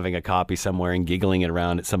aunt having a copy somewhere and giggling it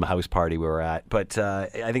around at some house party we were at. But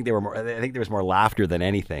I think there was more laughter than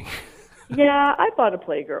anything. Yeah, I bought a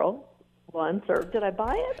Playgirl once, or did I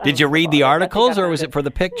buy it? Did you read the articles, or was it for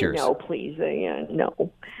the pictures? No, please, no.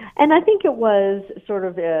 And I think it was sort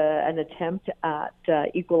of an attempt at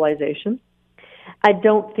equalization. I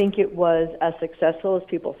don't think it was as successful as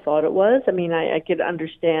people thought it was. I could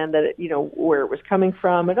understand that, where it was coming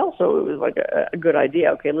from. And also it was like a good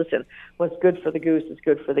idea. Okay, listen, what's good for the goose is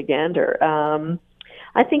good for the gander.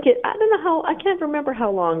 I can't remember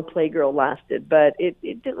how long Playgirl lasted, but it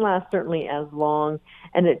didn't last certainly as long,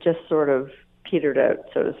 and it just sort of petered out,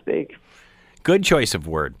 so to speak. Good choice of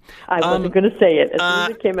word. I wasn't going to say it. As soon as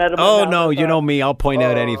it came out of my mouth. Oh, no, you know me. I'll point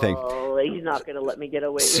out anything. He's not going to let me get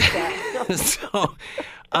away with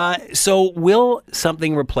that. So will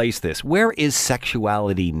something replace this? Where is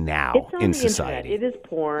sexuality now in society? Internet. It is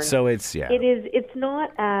porn. So it's, yeah. It is. It's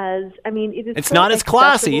not as, it is. It's not as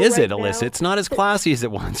classy, is it, right Alyssa? now. It's not as classy as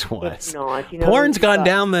it once was. It's not. Porn's gone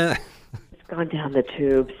down the... It's gone down the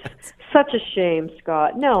tubes. Such a shame,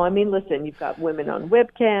 Scott. No, listen, you've got women on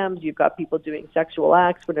webcams, you've got people doing sexual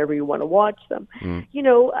acts whenever you want to watch them.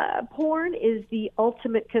 Porn is the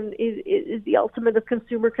ultimate is the ultimate of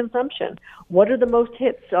consumer consumption. What are the most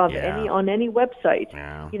hits on any website?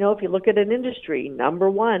 Yeah. If you look at an industry, number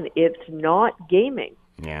one, it's not gaming.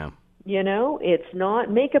 Yeah. It's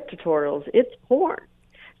not makeup tutorials, it's porn.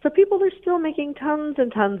 So people are still making tons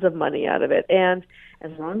and tons of money out of it. And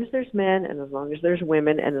as long as there's men, and as long as there's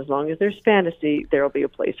women, and as long as there's fantasy, there will be a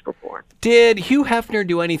place for porn. Did Hugh Hefner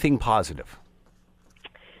do anything positive?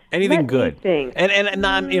 Anything good? Let me think. And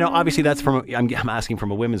obviously that's from I'm asking from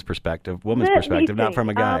a women's perspective, not from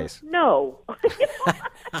a guy's. No.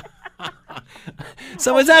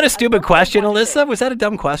 So was that a stupid question, Alyssa? Was that a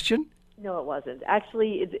dumb question? No, it wasn't.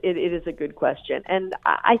 Actually, it is a good question. And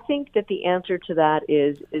I think that the answer to that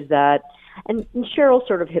is that, and Cheryl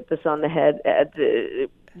sort of hit this on the head,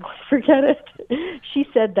 forget it. She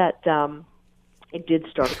said that It did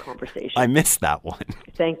start a conversation. I missed that one.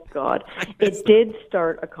 Thank God. It did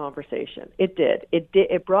start a conversation. It did.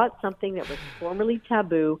 It brought something that was formerly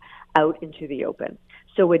taboo out into the open.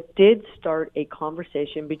 So it did start a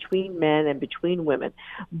conversation between men and between women.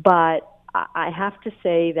 But I have to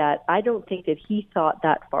say that I don't think that he thought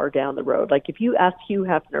that far down the road. Like, if you asked Hugh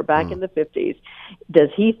Hefner back in the 50s, does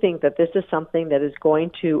he think that this is something that is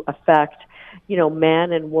going to affect,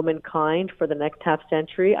 man and womankind for the next half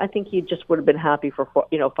century? I think he just would have been happy for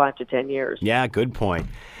 5 to 10 years. Yeah, good point.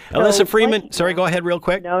 Alyssa Freeman, sorry, go ahead real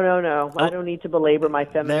quick. No. I don't need to belabor my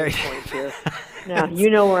feminist points here. Now, you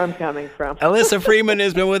know where I'm coming from. Alyssa Freeman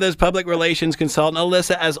has been with us, public relations consultant.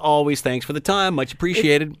 Alyssa, as always, thanks for the time. Much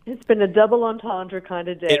appreciated. It's been a double entendre kind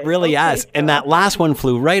of day. It really has. And that last one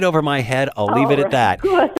flew right over my head. I'll leave it at that.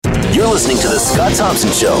 Good. You're listening to The Scott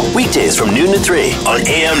Thompson Show, weekdays from noon to 3 on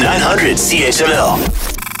AM 900 CHML.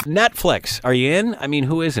 Netflix, are you in? I mean,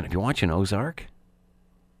 who isn't? If you're watching Ozark?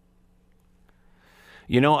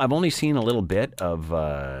 I've only seen a little bit of,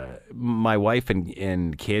 my wife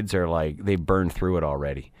and kids are like, they've burned through it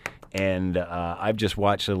already. And I've just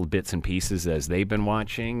watched little bits and pieces as they've been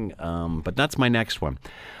watching, but that's my next one.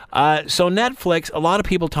 So Netflix, a lot of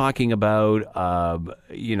people talking about,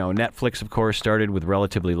 Netflix, of course, started with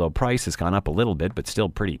relatively low price. It's gone up a little bit, but still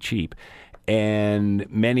pretty cheap.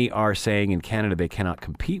 And many are saying in Canada they cannot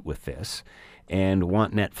compete with this and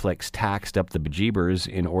want Netflix taxed up the bejeebers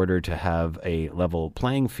in order to have a level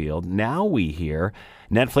playing field. Now we hear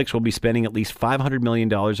Netflix will be spending at least $500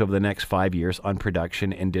 million over the next 5 years on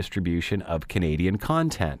production and distribution of Canadian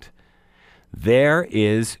content. There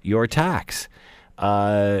is your tax.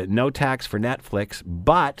 No tax for Netflix,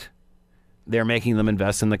 but they're making them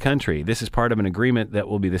invest in the country. This is part of an agreement that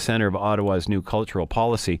will be the center of Ottawa's new cultural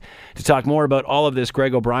policy. To talk more about all of this,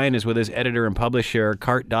 Greg O'Brien is with us, editor and publisher,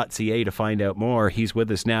 cart.ca, to find out more. He's with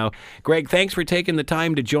us now. Greg, thanks for taking the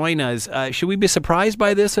time to join us. Should we be surprised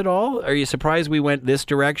by this at all? Are you surprised we went this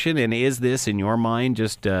direction? And is this, in your mind,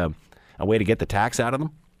 just a way to get the tax out of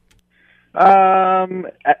them?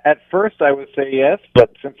 At first I would say yes,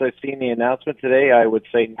 but since I've seen the announcement today, I would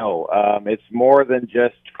say no. It's more than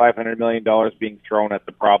just $500 million being thrown at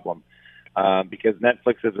the problem, because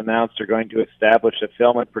Netflix has announced they're going to establish a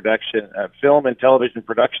film and television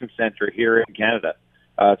production center here in Canada.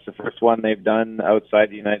 It's the first one they've done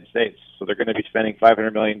outside the United States. So they're going to be spending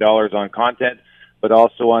 $500 million on content, but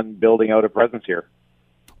also on building out a presence here.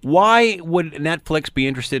 Why would Netflix be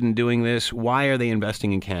interested in doing this? Why are they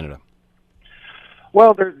investing in Canada?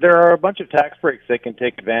 Well, there are a bunch of tax breaks they can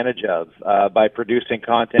take advantage of by producing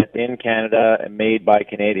content in Canada and made by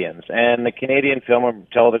Canadians. And the Canadian film and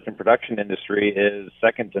television production industry is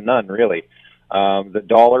second to none, really. The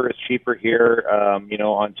dollar is cheaper here.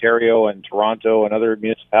 Ontario and Toronto and other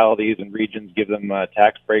municipalities and regions give them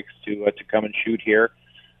tax breaks to come and shoot here.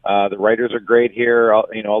 The writers are great here.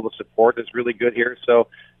 All the support is really good here. So,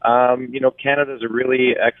 Canada is a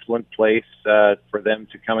really excellent place for them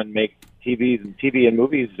to come and make TV and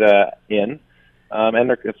movies in.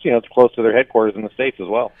 And it's close to their headquarters in the States as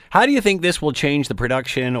well. How do you think this will change the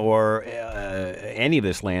production or any of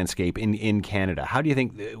this landscape in Canada? What do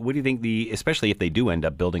you think especially if they do end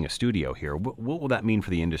up building a studio here, what will that mean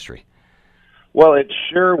for the industry? Well, it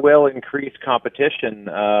sure will increase competition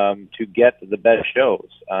to get the best shows.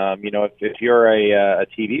 If you're a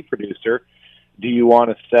TV producer, do you want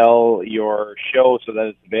to sell your show so that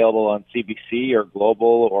it's available on CBC or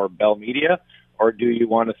Global or Bell Media, or do you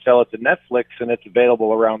want to sell it to Netflix and it's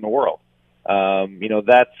available around the world?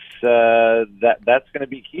 That's going to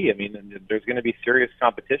be key. I mean, there's going to be serious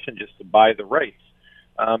competition just to buy the rights.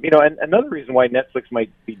 And another reason why Netflix might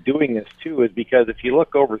be doing this too is because if you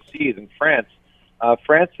look overseas in France,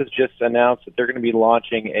 France has just announced that they're going to be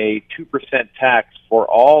launching a 2% tax for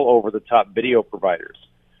all over-the-top video providers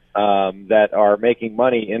that are making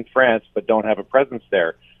money in France but don't have a presence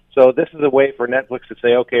there. So this is a way for Netflix to say,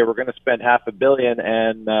 okay, we're going to spend $500 million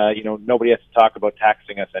and, nobody has to talk about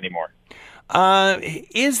taxing us anymore.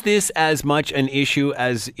 Is this as much an issue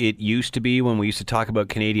as it used to be when we used to talk about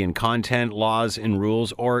Canadian content, laws and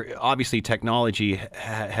rules? Or obviously technology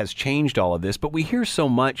has changed all of this, but we hear so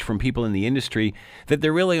much from people in the industry that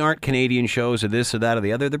there really aren't Canadian shows or this or that or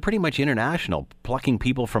the other. They're pretty much international, plucking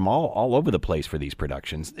people from all over the place for these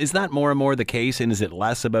productions. Is that more and more the case, and is it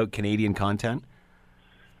less about Canadian content?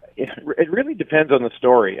 It really depends on the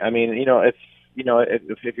story. I mean, if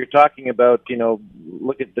you're talking about,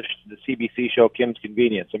 look at the CBC show Kim's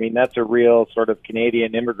Convenience. I mean, that's a real sort of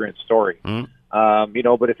Canadian immigrant story.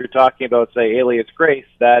 But if you're talking about, say, Alias Grace,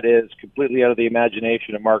 that is completely out of the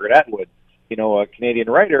imagination of Margaret Atwood, a Canadian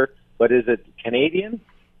writer. But is it Canadian?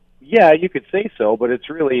 Yeah, you could say so, but it's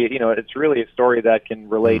really, it's really a story that can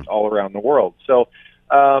relate all around the world. So,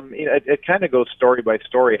 it kind of goes story by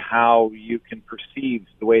story how you can perceive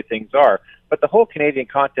the way things are. But the whole Canadian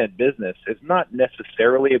content business is not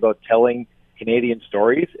necessarily about telling Canadian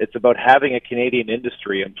stories. It's about having a Canadian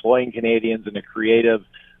industry, employing Canadians in a creative,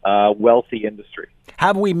 wealthy industry.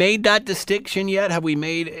 Have we made that distinction yet?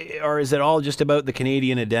 Or is it all just about the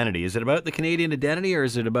Canadian identity? Is it about the Canadian identity, or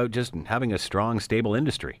is it about just having a strong, stable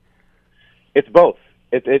industry? It's both.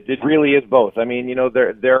 It really is both. I mean,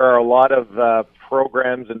 there are a lot of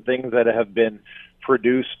programs and things that have been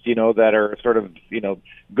produced, that are sort of,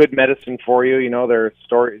 good medicine for you. There are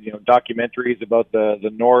stories, documentaries about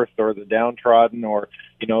the North or the downtrodden or,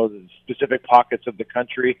 the specific pockets of the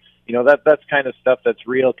country. That's kind of stuff that's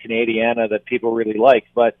real Canadiana that people really like.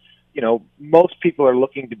 But, most people are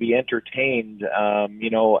looking to be entertained,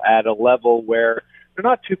 at a level where they're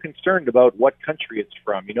not too concerned about what country it's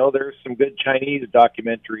from. There's some good Chinese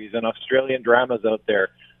documentaries and Australian dramas out there.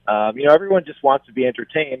 Everyone just wants to be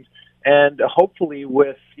entertained. And hopefully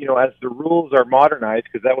with, as the rules are modernized,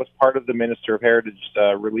 because that was part of the Minister of Heritage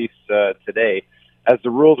release today, as the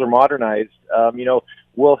rules are modernized,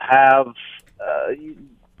 we'll have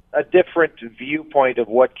a different viewpoint of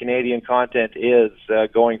what Canadian content is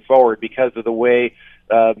going forward because of the way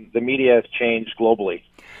the media has changed globally.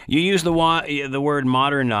 You use the word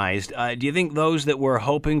modernized. Do you think those that were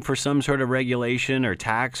hoping for some sort of regulation or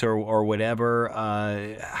tax or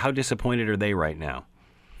whatever, how disappointed are they right now?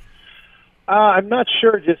 I'm not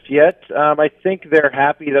sure just yet. I think they're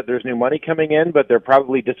happy that there's new money coming in, but they're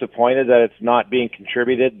probably disappointed that it's not being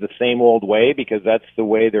contributed the same old way because that's the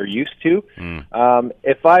way they're used to.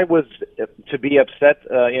 If I was to be upset,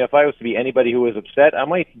 if I was to be anybody who was upset, I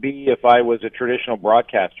might be if I was a traditional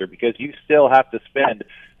broadcaster because you still have to spend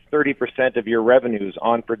 30% of your revenues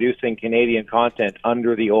on producing Canadian content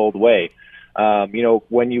under the old way.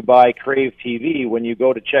 When you buy Crave TV, when you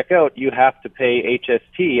go to check out, you have to pay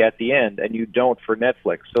HST at the end, and you don't for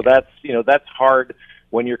Netflix. So that's hard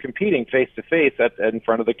when you're competing face to face in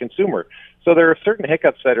front of the consumer. So there are certain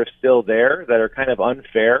hiccups that are still there that are kind of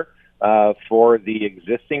unfair for the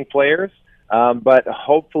existing players. But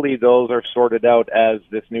hopefully those are sorted out as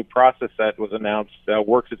this new process that was announced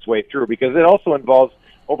works its way through, because it also involves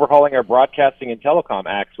overhauling our broadcasting and telecom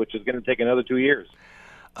acts, which is going to take another 2 years.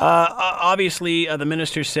 Obviously, the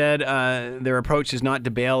minister said their approach is not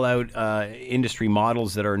to bail out industry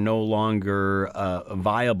models that are no longer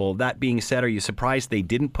viable. That being said, are you surprised they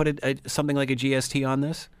didn't put something like a GST on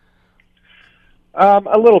this?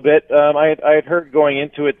 A little bit. I had heard going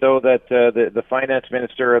into it, though, that the finance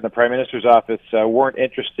minister and the prime minister's office weren't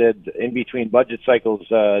interested in between budget cycles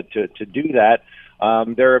to do that.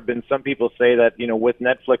 There have been some people say that, with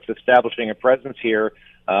Netflix establishing a presence here,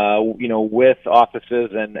 with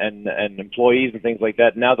offices and employees and things like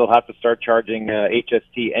that, now they'll have to start charging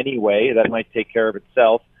HST anyway. That might take care of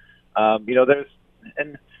itself.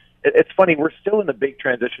 It's funny, we're still in a big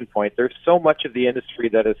transition point. There's so much of the industry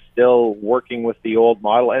that is still working with the old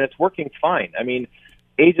model, and it's working fine. I mean,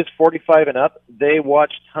 ages 45 and up, they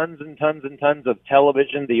watch tons and tons and tons of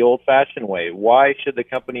television the old-fashioned way. Why should the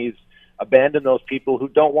companies abandon those people who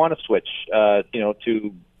don't want to switch,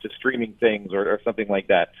 to streaming things or something like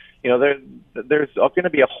that? There's going to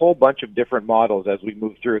be a whole bunch of different models as we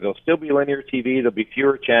move through. There'll still be linear TV, there'll be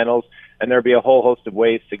fewer channels, and there'll be a whole host of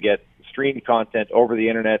ways to get streamed content over the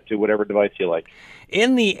internet to whatever device you like.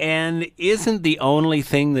 In the end, isn't the only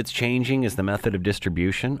thing that's changing is the method of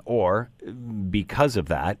distribution, or because of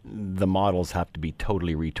that, the models have to be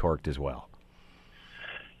totally retorqued as well?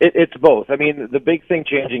 It's both. I mean, the big thing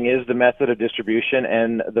changing is the method of distribution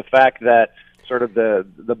and the fact that sort of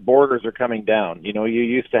the borders are coming down. You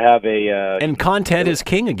used to have and content is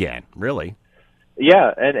king again, really.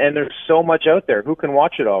 Yeah, and there's so much out there. Who can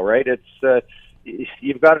watch it all, right? It's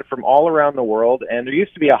you've got it from all around the world, and there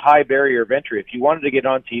used to be a high barrier of entry. If you wanted to get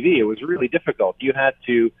on TV, it was really difficult. You had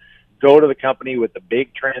to go to the company with a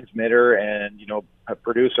big transmitter and,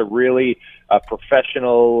 produce a really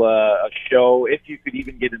professional show, if you could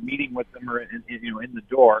even get a meeting with them or in the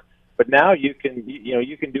door. But now you can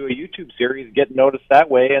do a YouTube series, get noticed that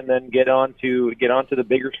way, and then get onto the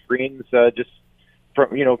bigger screens just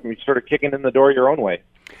from sort of kicking in the door your own way.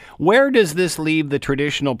 Where does this leave the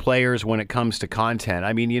traditional players when it comes to content?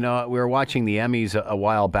 I mean, we were watching the Emmys a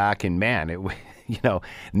while back, and man,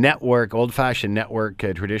 network, old-fashioned network,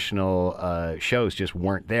 traditional shows just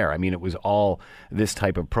weren't there. I mean, it was all this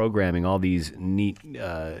type of programming, all these neat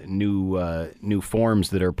new forms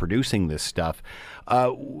that are producing this stuff.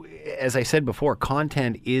 As I said before,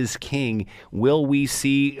 content is king. Will we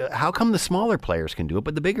see? How come the smaller players can do it,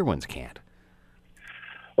 but the bigger ones can't?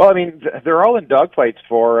 Well, I mean, they're all in dogfights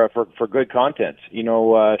for good content. You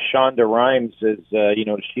know, Shonda Rhimes is,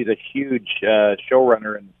 she's a huge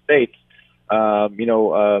showrunner in the States. Some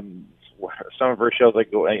of her shows,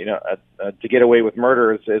 like To Get Away with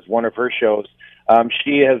Murder, is one of her shows.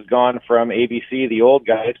 She has gone from ABC, the old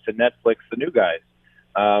guys, to Netflix, the new guys,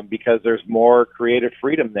 because there's more creative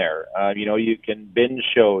freedom there. You can binge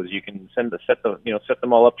shows. You can set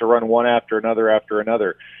them all up to run one after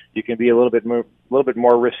another. You can be a little bit more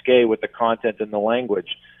risque with the content and the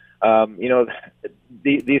language.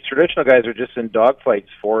 These traditional guys are just in dogfights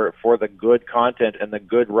for the good content and the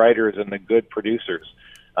good writers and the good producers,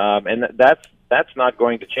 and that's not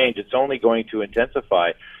going to change. It's only going to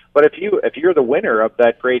intensify. But if you're the winner of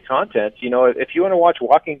that great content, if you want to watch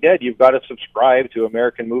Walking Dead, you've got to subscribe to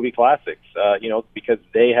American Movie Classics, because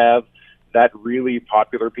they have that really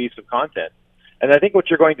popular piece of content. And I think what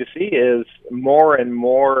you're going to see is more and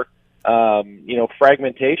more,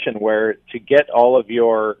 fragmentation, where to get all of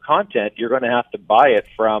your content, you're going to have to buy it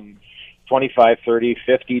from 25, 30,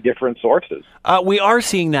 50 different sources. We are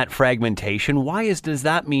seeing that fragmentation. Does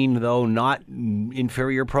that mean, though, not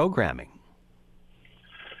inferior programming?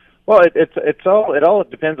 Well, it all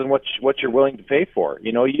depends on what you're willing to pay for.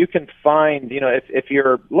 You can find, if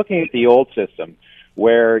you're looking at the old system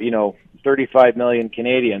where, 35 million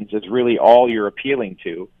Canadians is really all you're appealing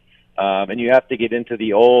to, and you have to get into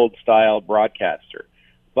the old style broadcaster.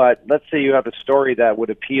 But let's say you have a story that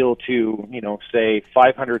would appeal to, say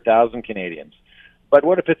 500,000 Canadians. But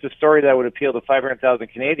what if it's a story that would appeal to 500,000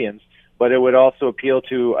 Canadians, but it would also appeal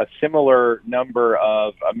to a similar number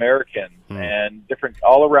of Americans and different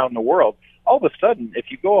all around the world? All of a sudden,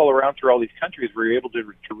 if you go all around through all these countries where you're able to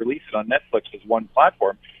release it on Netflix as one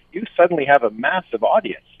platform, you suddenly have a massive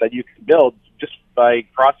audience that you can build just by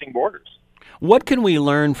crossing borders. What can we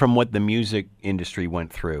learn from what the music industry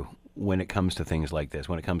went through when it comes to things like this,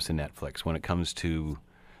 when it comes to Netflix, when it comes to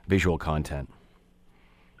visual content?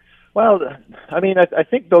 Well, I mean, I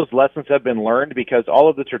think those lessons have been learned because all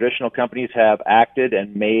of the traditional companies have acted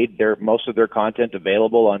and made most of their content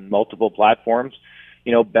available on multiple platforms.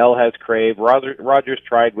 Bell has Crave. Rogers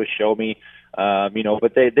tried with Show Me,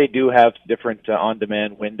 but they do have different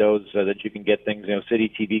on-demand windows that you can get things.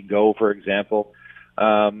 City TV Go, for example.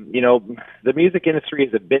 The music industry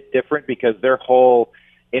is a bit different because their whole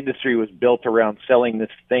industry was built around selling this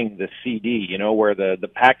thing, the CD, where the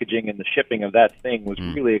packaging and the shipping of that thing was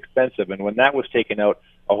really expensive. And when that was taken out,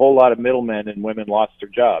 a whole lot of middlemen and women lost their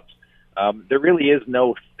jobs. There really is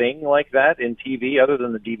no thing like that in TV other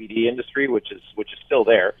than the DVD industry, which is still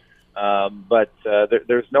there. But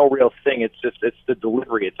there's no real thing. It's the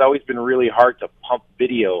delivery. It's always been really hard to pump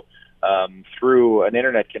video through an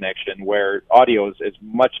internet connection where audio is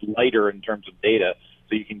much lighter in terms of data.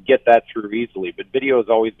 So you can get that through easily. But video has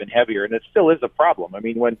always been heavier, and it still is a problem. I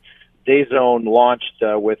mean, when DAZN launched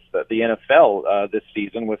with the NFL this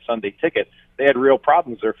season with Sunday Ticket, they had real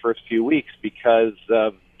problems their first few weeks because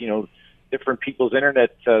of, different people's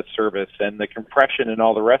internet service and the compression and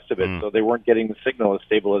all the rest of it. So they weren't getting the signal as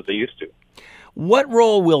stable as they used to. What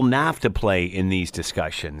role will NAFTA play in these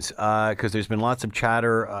discussions? Because there's been lots of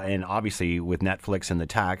chatter, and obviously with Netflix and the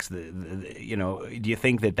tax, do you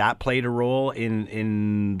think that played a role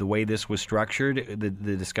in the way this was structured, the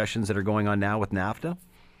discussions that are going on now with NAFTA?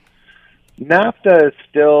 NAFTA is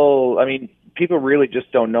still, people really just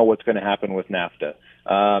don't know what's going to happen with NAFTA.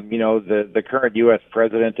 The current U.S.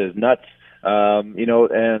 president is nuts. And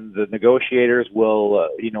the negotiators will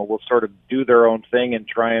sort of do their own thing and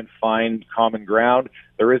try and find common ground.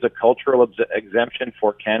 There is a cultural exemption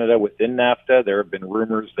for Canada within NAFTA. There have been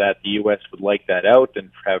rumors that the U.S. would like that out and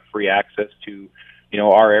have free access to,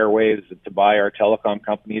 our airwaves, to buy our telecom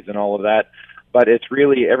companies and all of that. But it's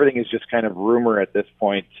really, everything is just kind of rumor at this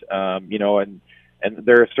point, and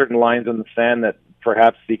there are certain lines in the sand that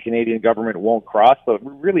perhaps the Canadian government won't cross, but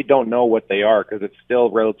we really don't know what they are because it's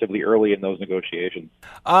still relatively early in those negotiations.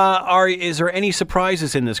 Is there any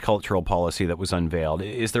surprises in this cultural policy that was unveiled?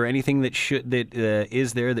 Is there anything that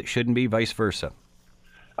shouldn't be, vice versa?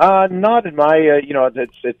 Not in my,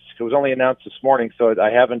 it was only announced this morning, so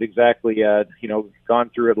I haven't exactly,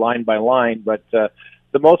 gone through it line by line, but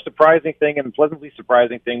the most surprising thing and pleasantly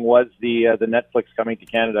surprising thing was the Netflix coming to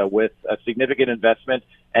Canada with a significant investment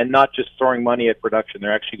and not just throwing money at production.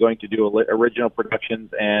 They're actually going to do original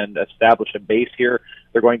productions and establish a base here.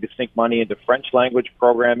 They're going to sink money into French language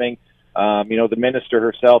programming. The minister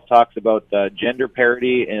herself talks about gender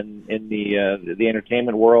parity in the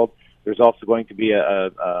entertainment world. There's also going to be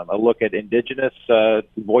a look at Indigenous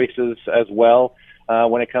voices as well.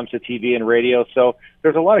 when it comes to TV and radio. So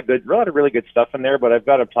there's a lot of really good stuff in there, but I've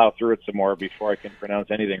got to plow through it some more before I can pronounce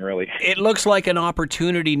anything really. It looks like an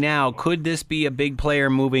opportunity now. Could this be a big player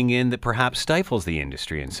moving in that perhaps stifles the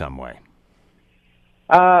industry in some way?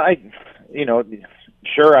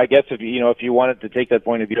 Sure. I guess if you wanted to take that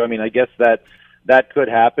point of view, I mean, I guess that could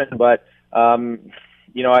happen, but I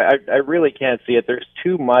really can't see it. There's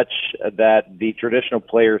too much that the traditional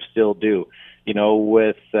players still do.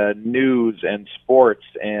 With news and sports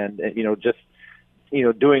and,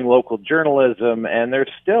 doing local journalism. And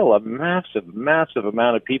there's still a massive, massive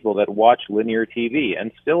amount of people that watch linear TV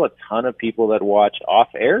and still a ton of people that watch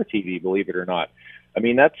off-air TV, believe it or not. I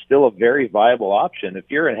mean, that's still a very viable option. If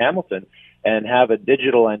you're in Hamilton and have a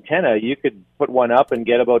digital antenna, you could put one up and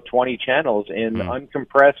get about 20 channels in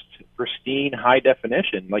uncompressed, pristine, high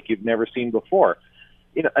definition like you've never seen before.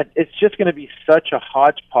 It's just going to be such a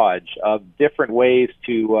hodgepodge of different ways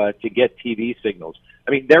to get TV signals.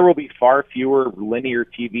 I mean, there will be far fewer linear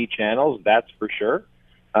TV channels, that's for sure.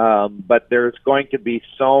 But there's going to be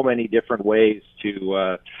so many different ways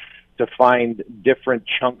to find different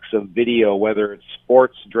chunks of video, whether it's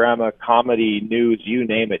sports, drama, comedy, news, you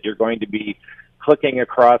name it. You're going to be clicking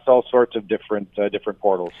across all sorts of different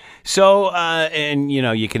portals. So,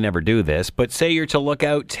 you can never do this, but say you're to look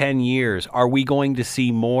out 10 years, are we going to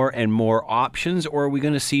see more and more options, or are we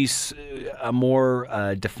going to see a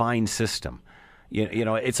more defined system?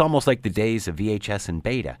 It's almost like the days of VHS and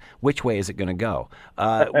beta. Which way is it going to go?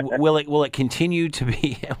 Will it continue to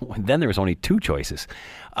be? Then there was only two choices.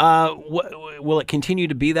 Will it continue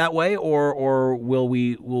to be that way, or will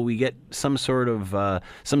we get some sort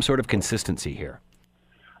of consistency here?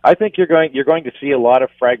 I think you're going to see a lot of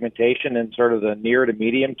fragmentation in sort of the near to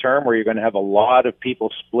medium term, where you're going to have a lot of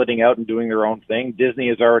people splitting out and doing their own thing. Disney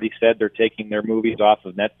has already said they're taking their movies off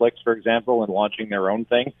of Netflix, for example, and launching their own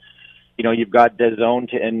thing. You've got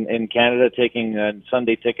DAZN in Canada taking a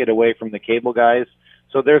Sunday ticket away from the cable guys.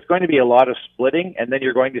 So there's going to be a lot of splitting, and then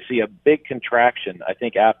you're going to see a big contraction, I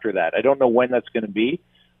think, after that. I don't know when that's going to be,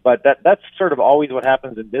 but that's sort of always what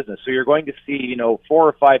happens in business. So you're going to see, 4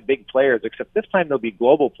 or 5 big players, except this time they'll be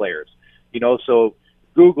global players. So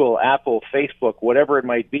Google, Apple, Facebook, whatever it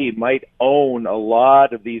might be, might own a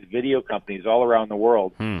lot of these video companies all around the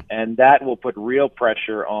world, and that will put real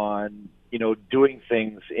pressure on doing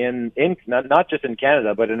things in not just in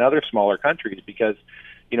Canada, but in other smaller countries. Because,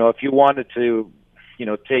 if you wanted to,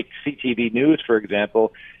 take CTV News, for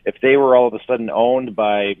example, if they were all of a sudden owned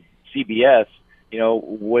by CBS,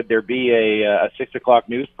 would there be a 6 o'clock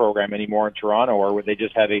news program anymore in Toronto, or would they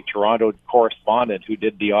just have a Toronto correspondent who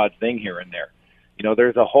did the odd thing here and there?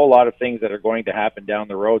 There's a whole lot of things that are going to happen down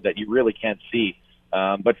the road that you really can't see.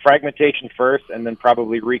 But fragmentation first, and then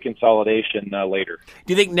probably reconsolidation later.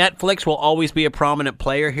 Do you think Netflix will always be a prominent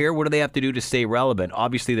player here? What do they have to do to stay relevant?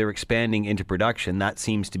 Obviously, they're expanding into production. That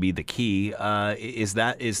seems to be the key. Is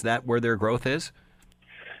that where their growth is?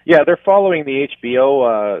 Yeah, they're following the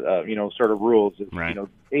HBO, sort of rules. Right.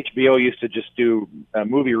 HBO used to just do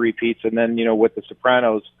movie repeats, and then, with The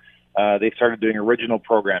Sopranos, they started doing original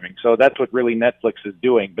programming. So that's what really Netflix is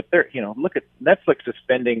doing. But look at Netflix is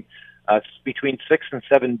spending between $6 and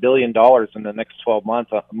 $7 billion in the next 12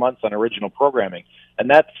 months on original programming, and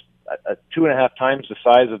that's 2.5 times the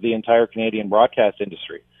size of the entire Canadian broadcast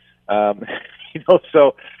industry.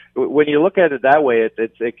 So when you look at it that way,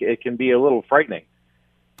 it can be a little frightening.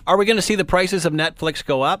 Are we going to see the prices of Netflix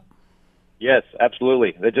go up? Yes,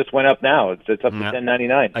 absolutely. They just went up now. It's up to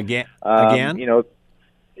 $10.99 again.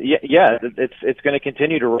 Yeah, it's going to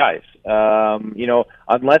continue to rise.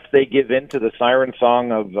 Unless they give in to the siren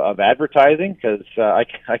song of advertising, because I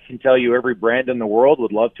can tell you every brand in the world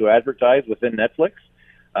would love to advertise within Netflix.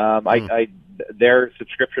 Their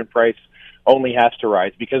subscription price only has to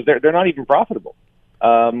rise because they're not even profitable.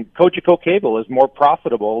 Cogeco Cable is more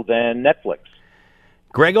profitable than Netflix.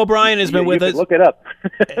 Greg O'Brien has been with us. Look it up.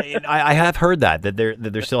 I have heard that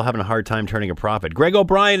they're still having a hard time turning a profit. Greg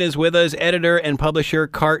O'Brien is with us, editor and publisher,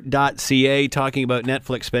 Cart.ca, talking about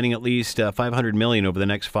Netflix spending at least $500 million over the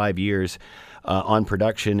next 5 years on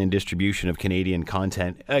production and distribution of Canadian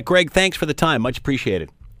content. Greg, thanks for the time. Much appreciated.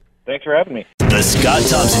 Thanks for having me. The Scott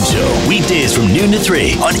Thompson Show, weekdays from noon to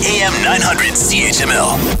 3 on AM 900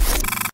 CHML.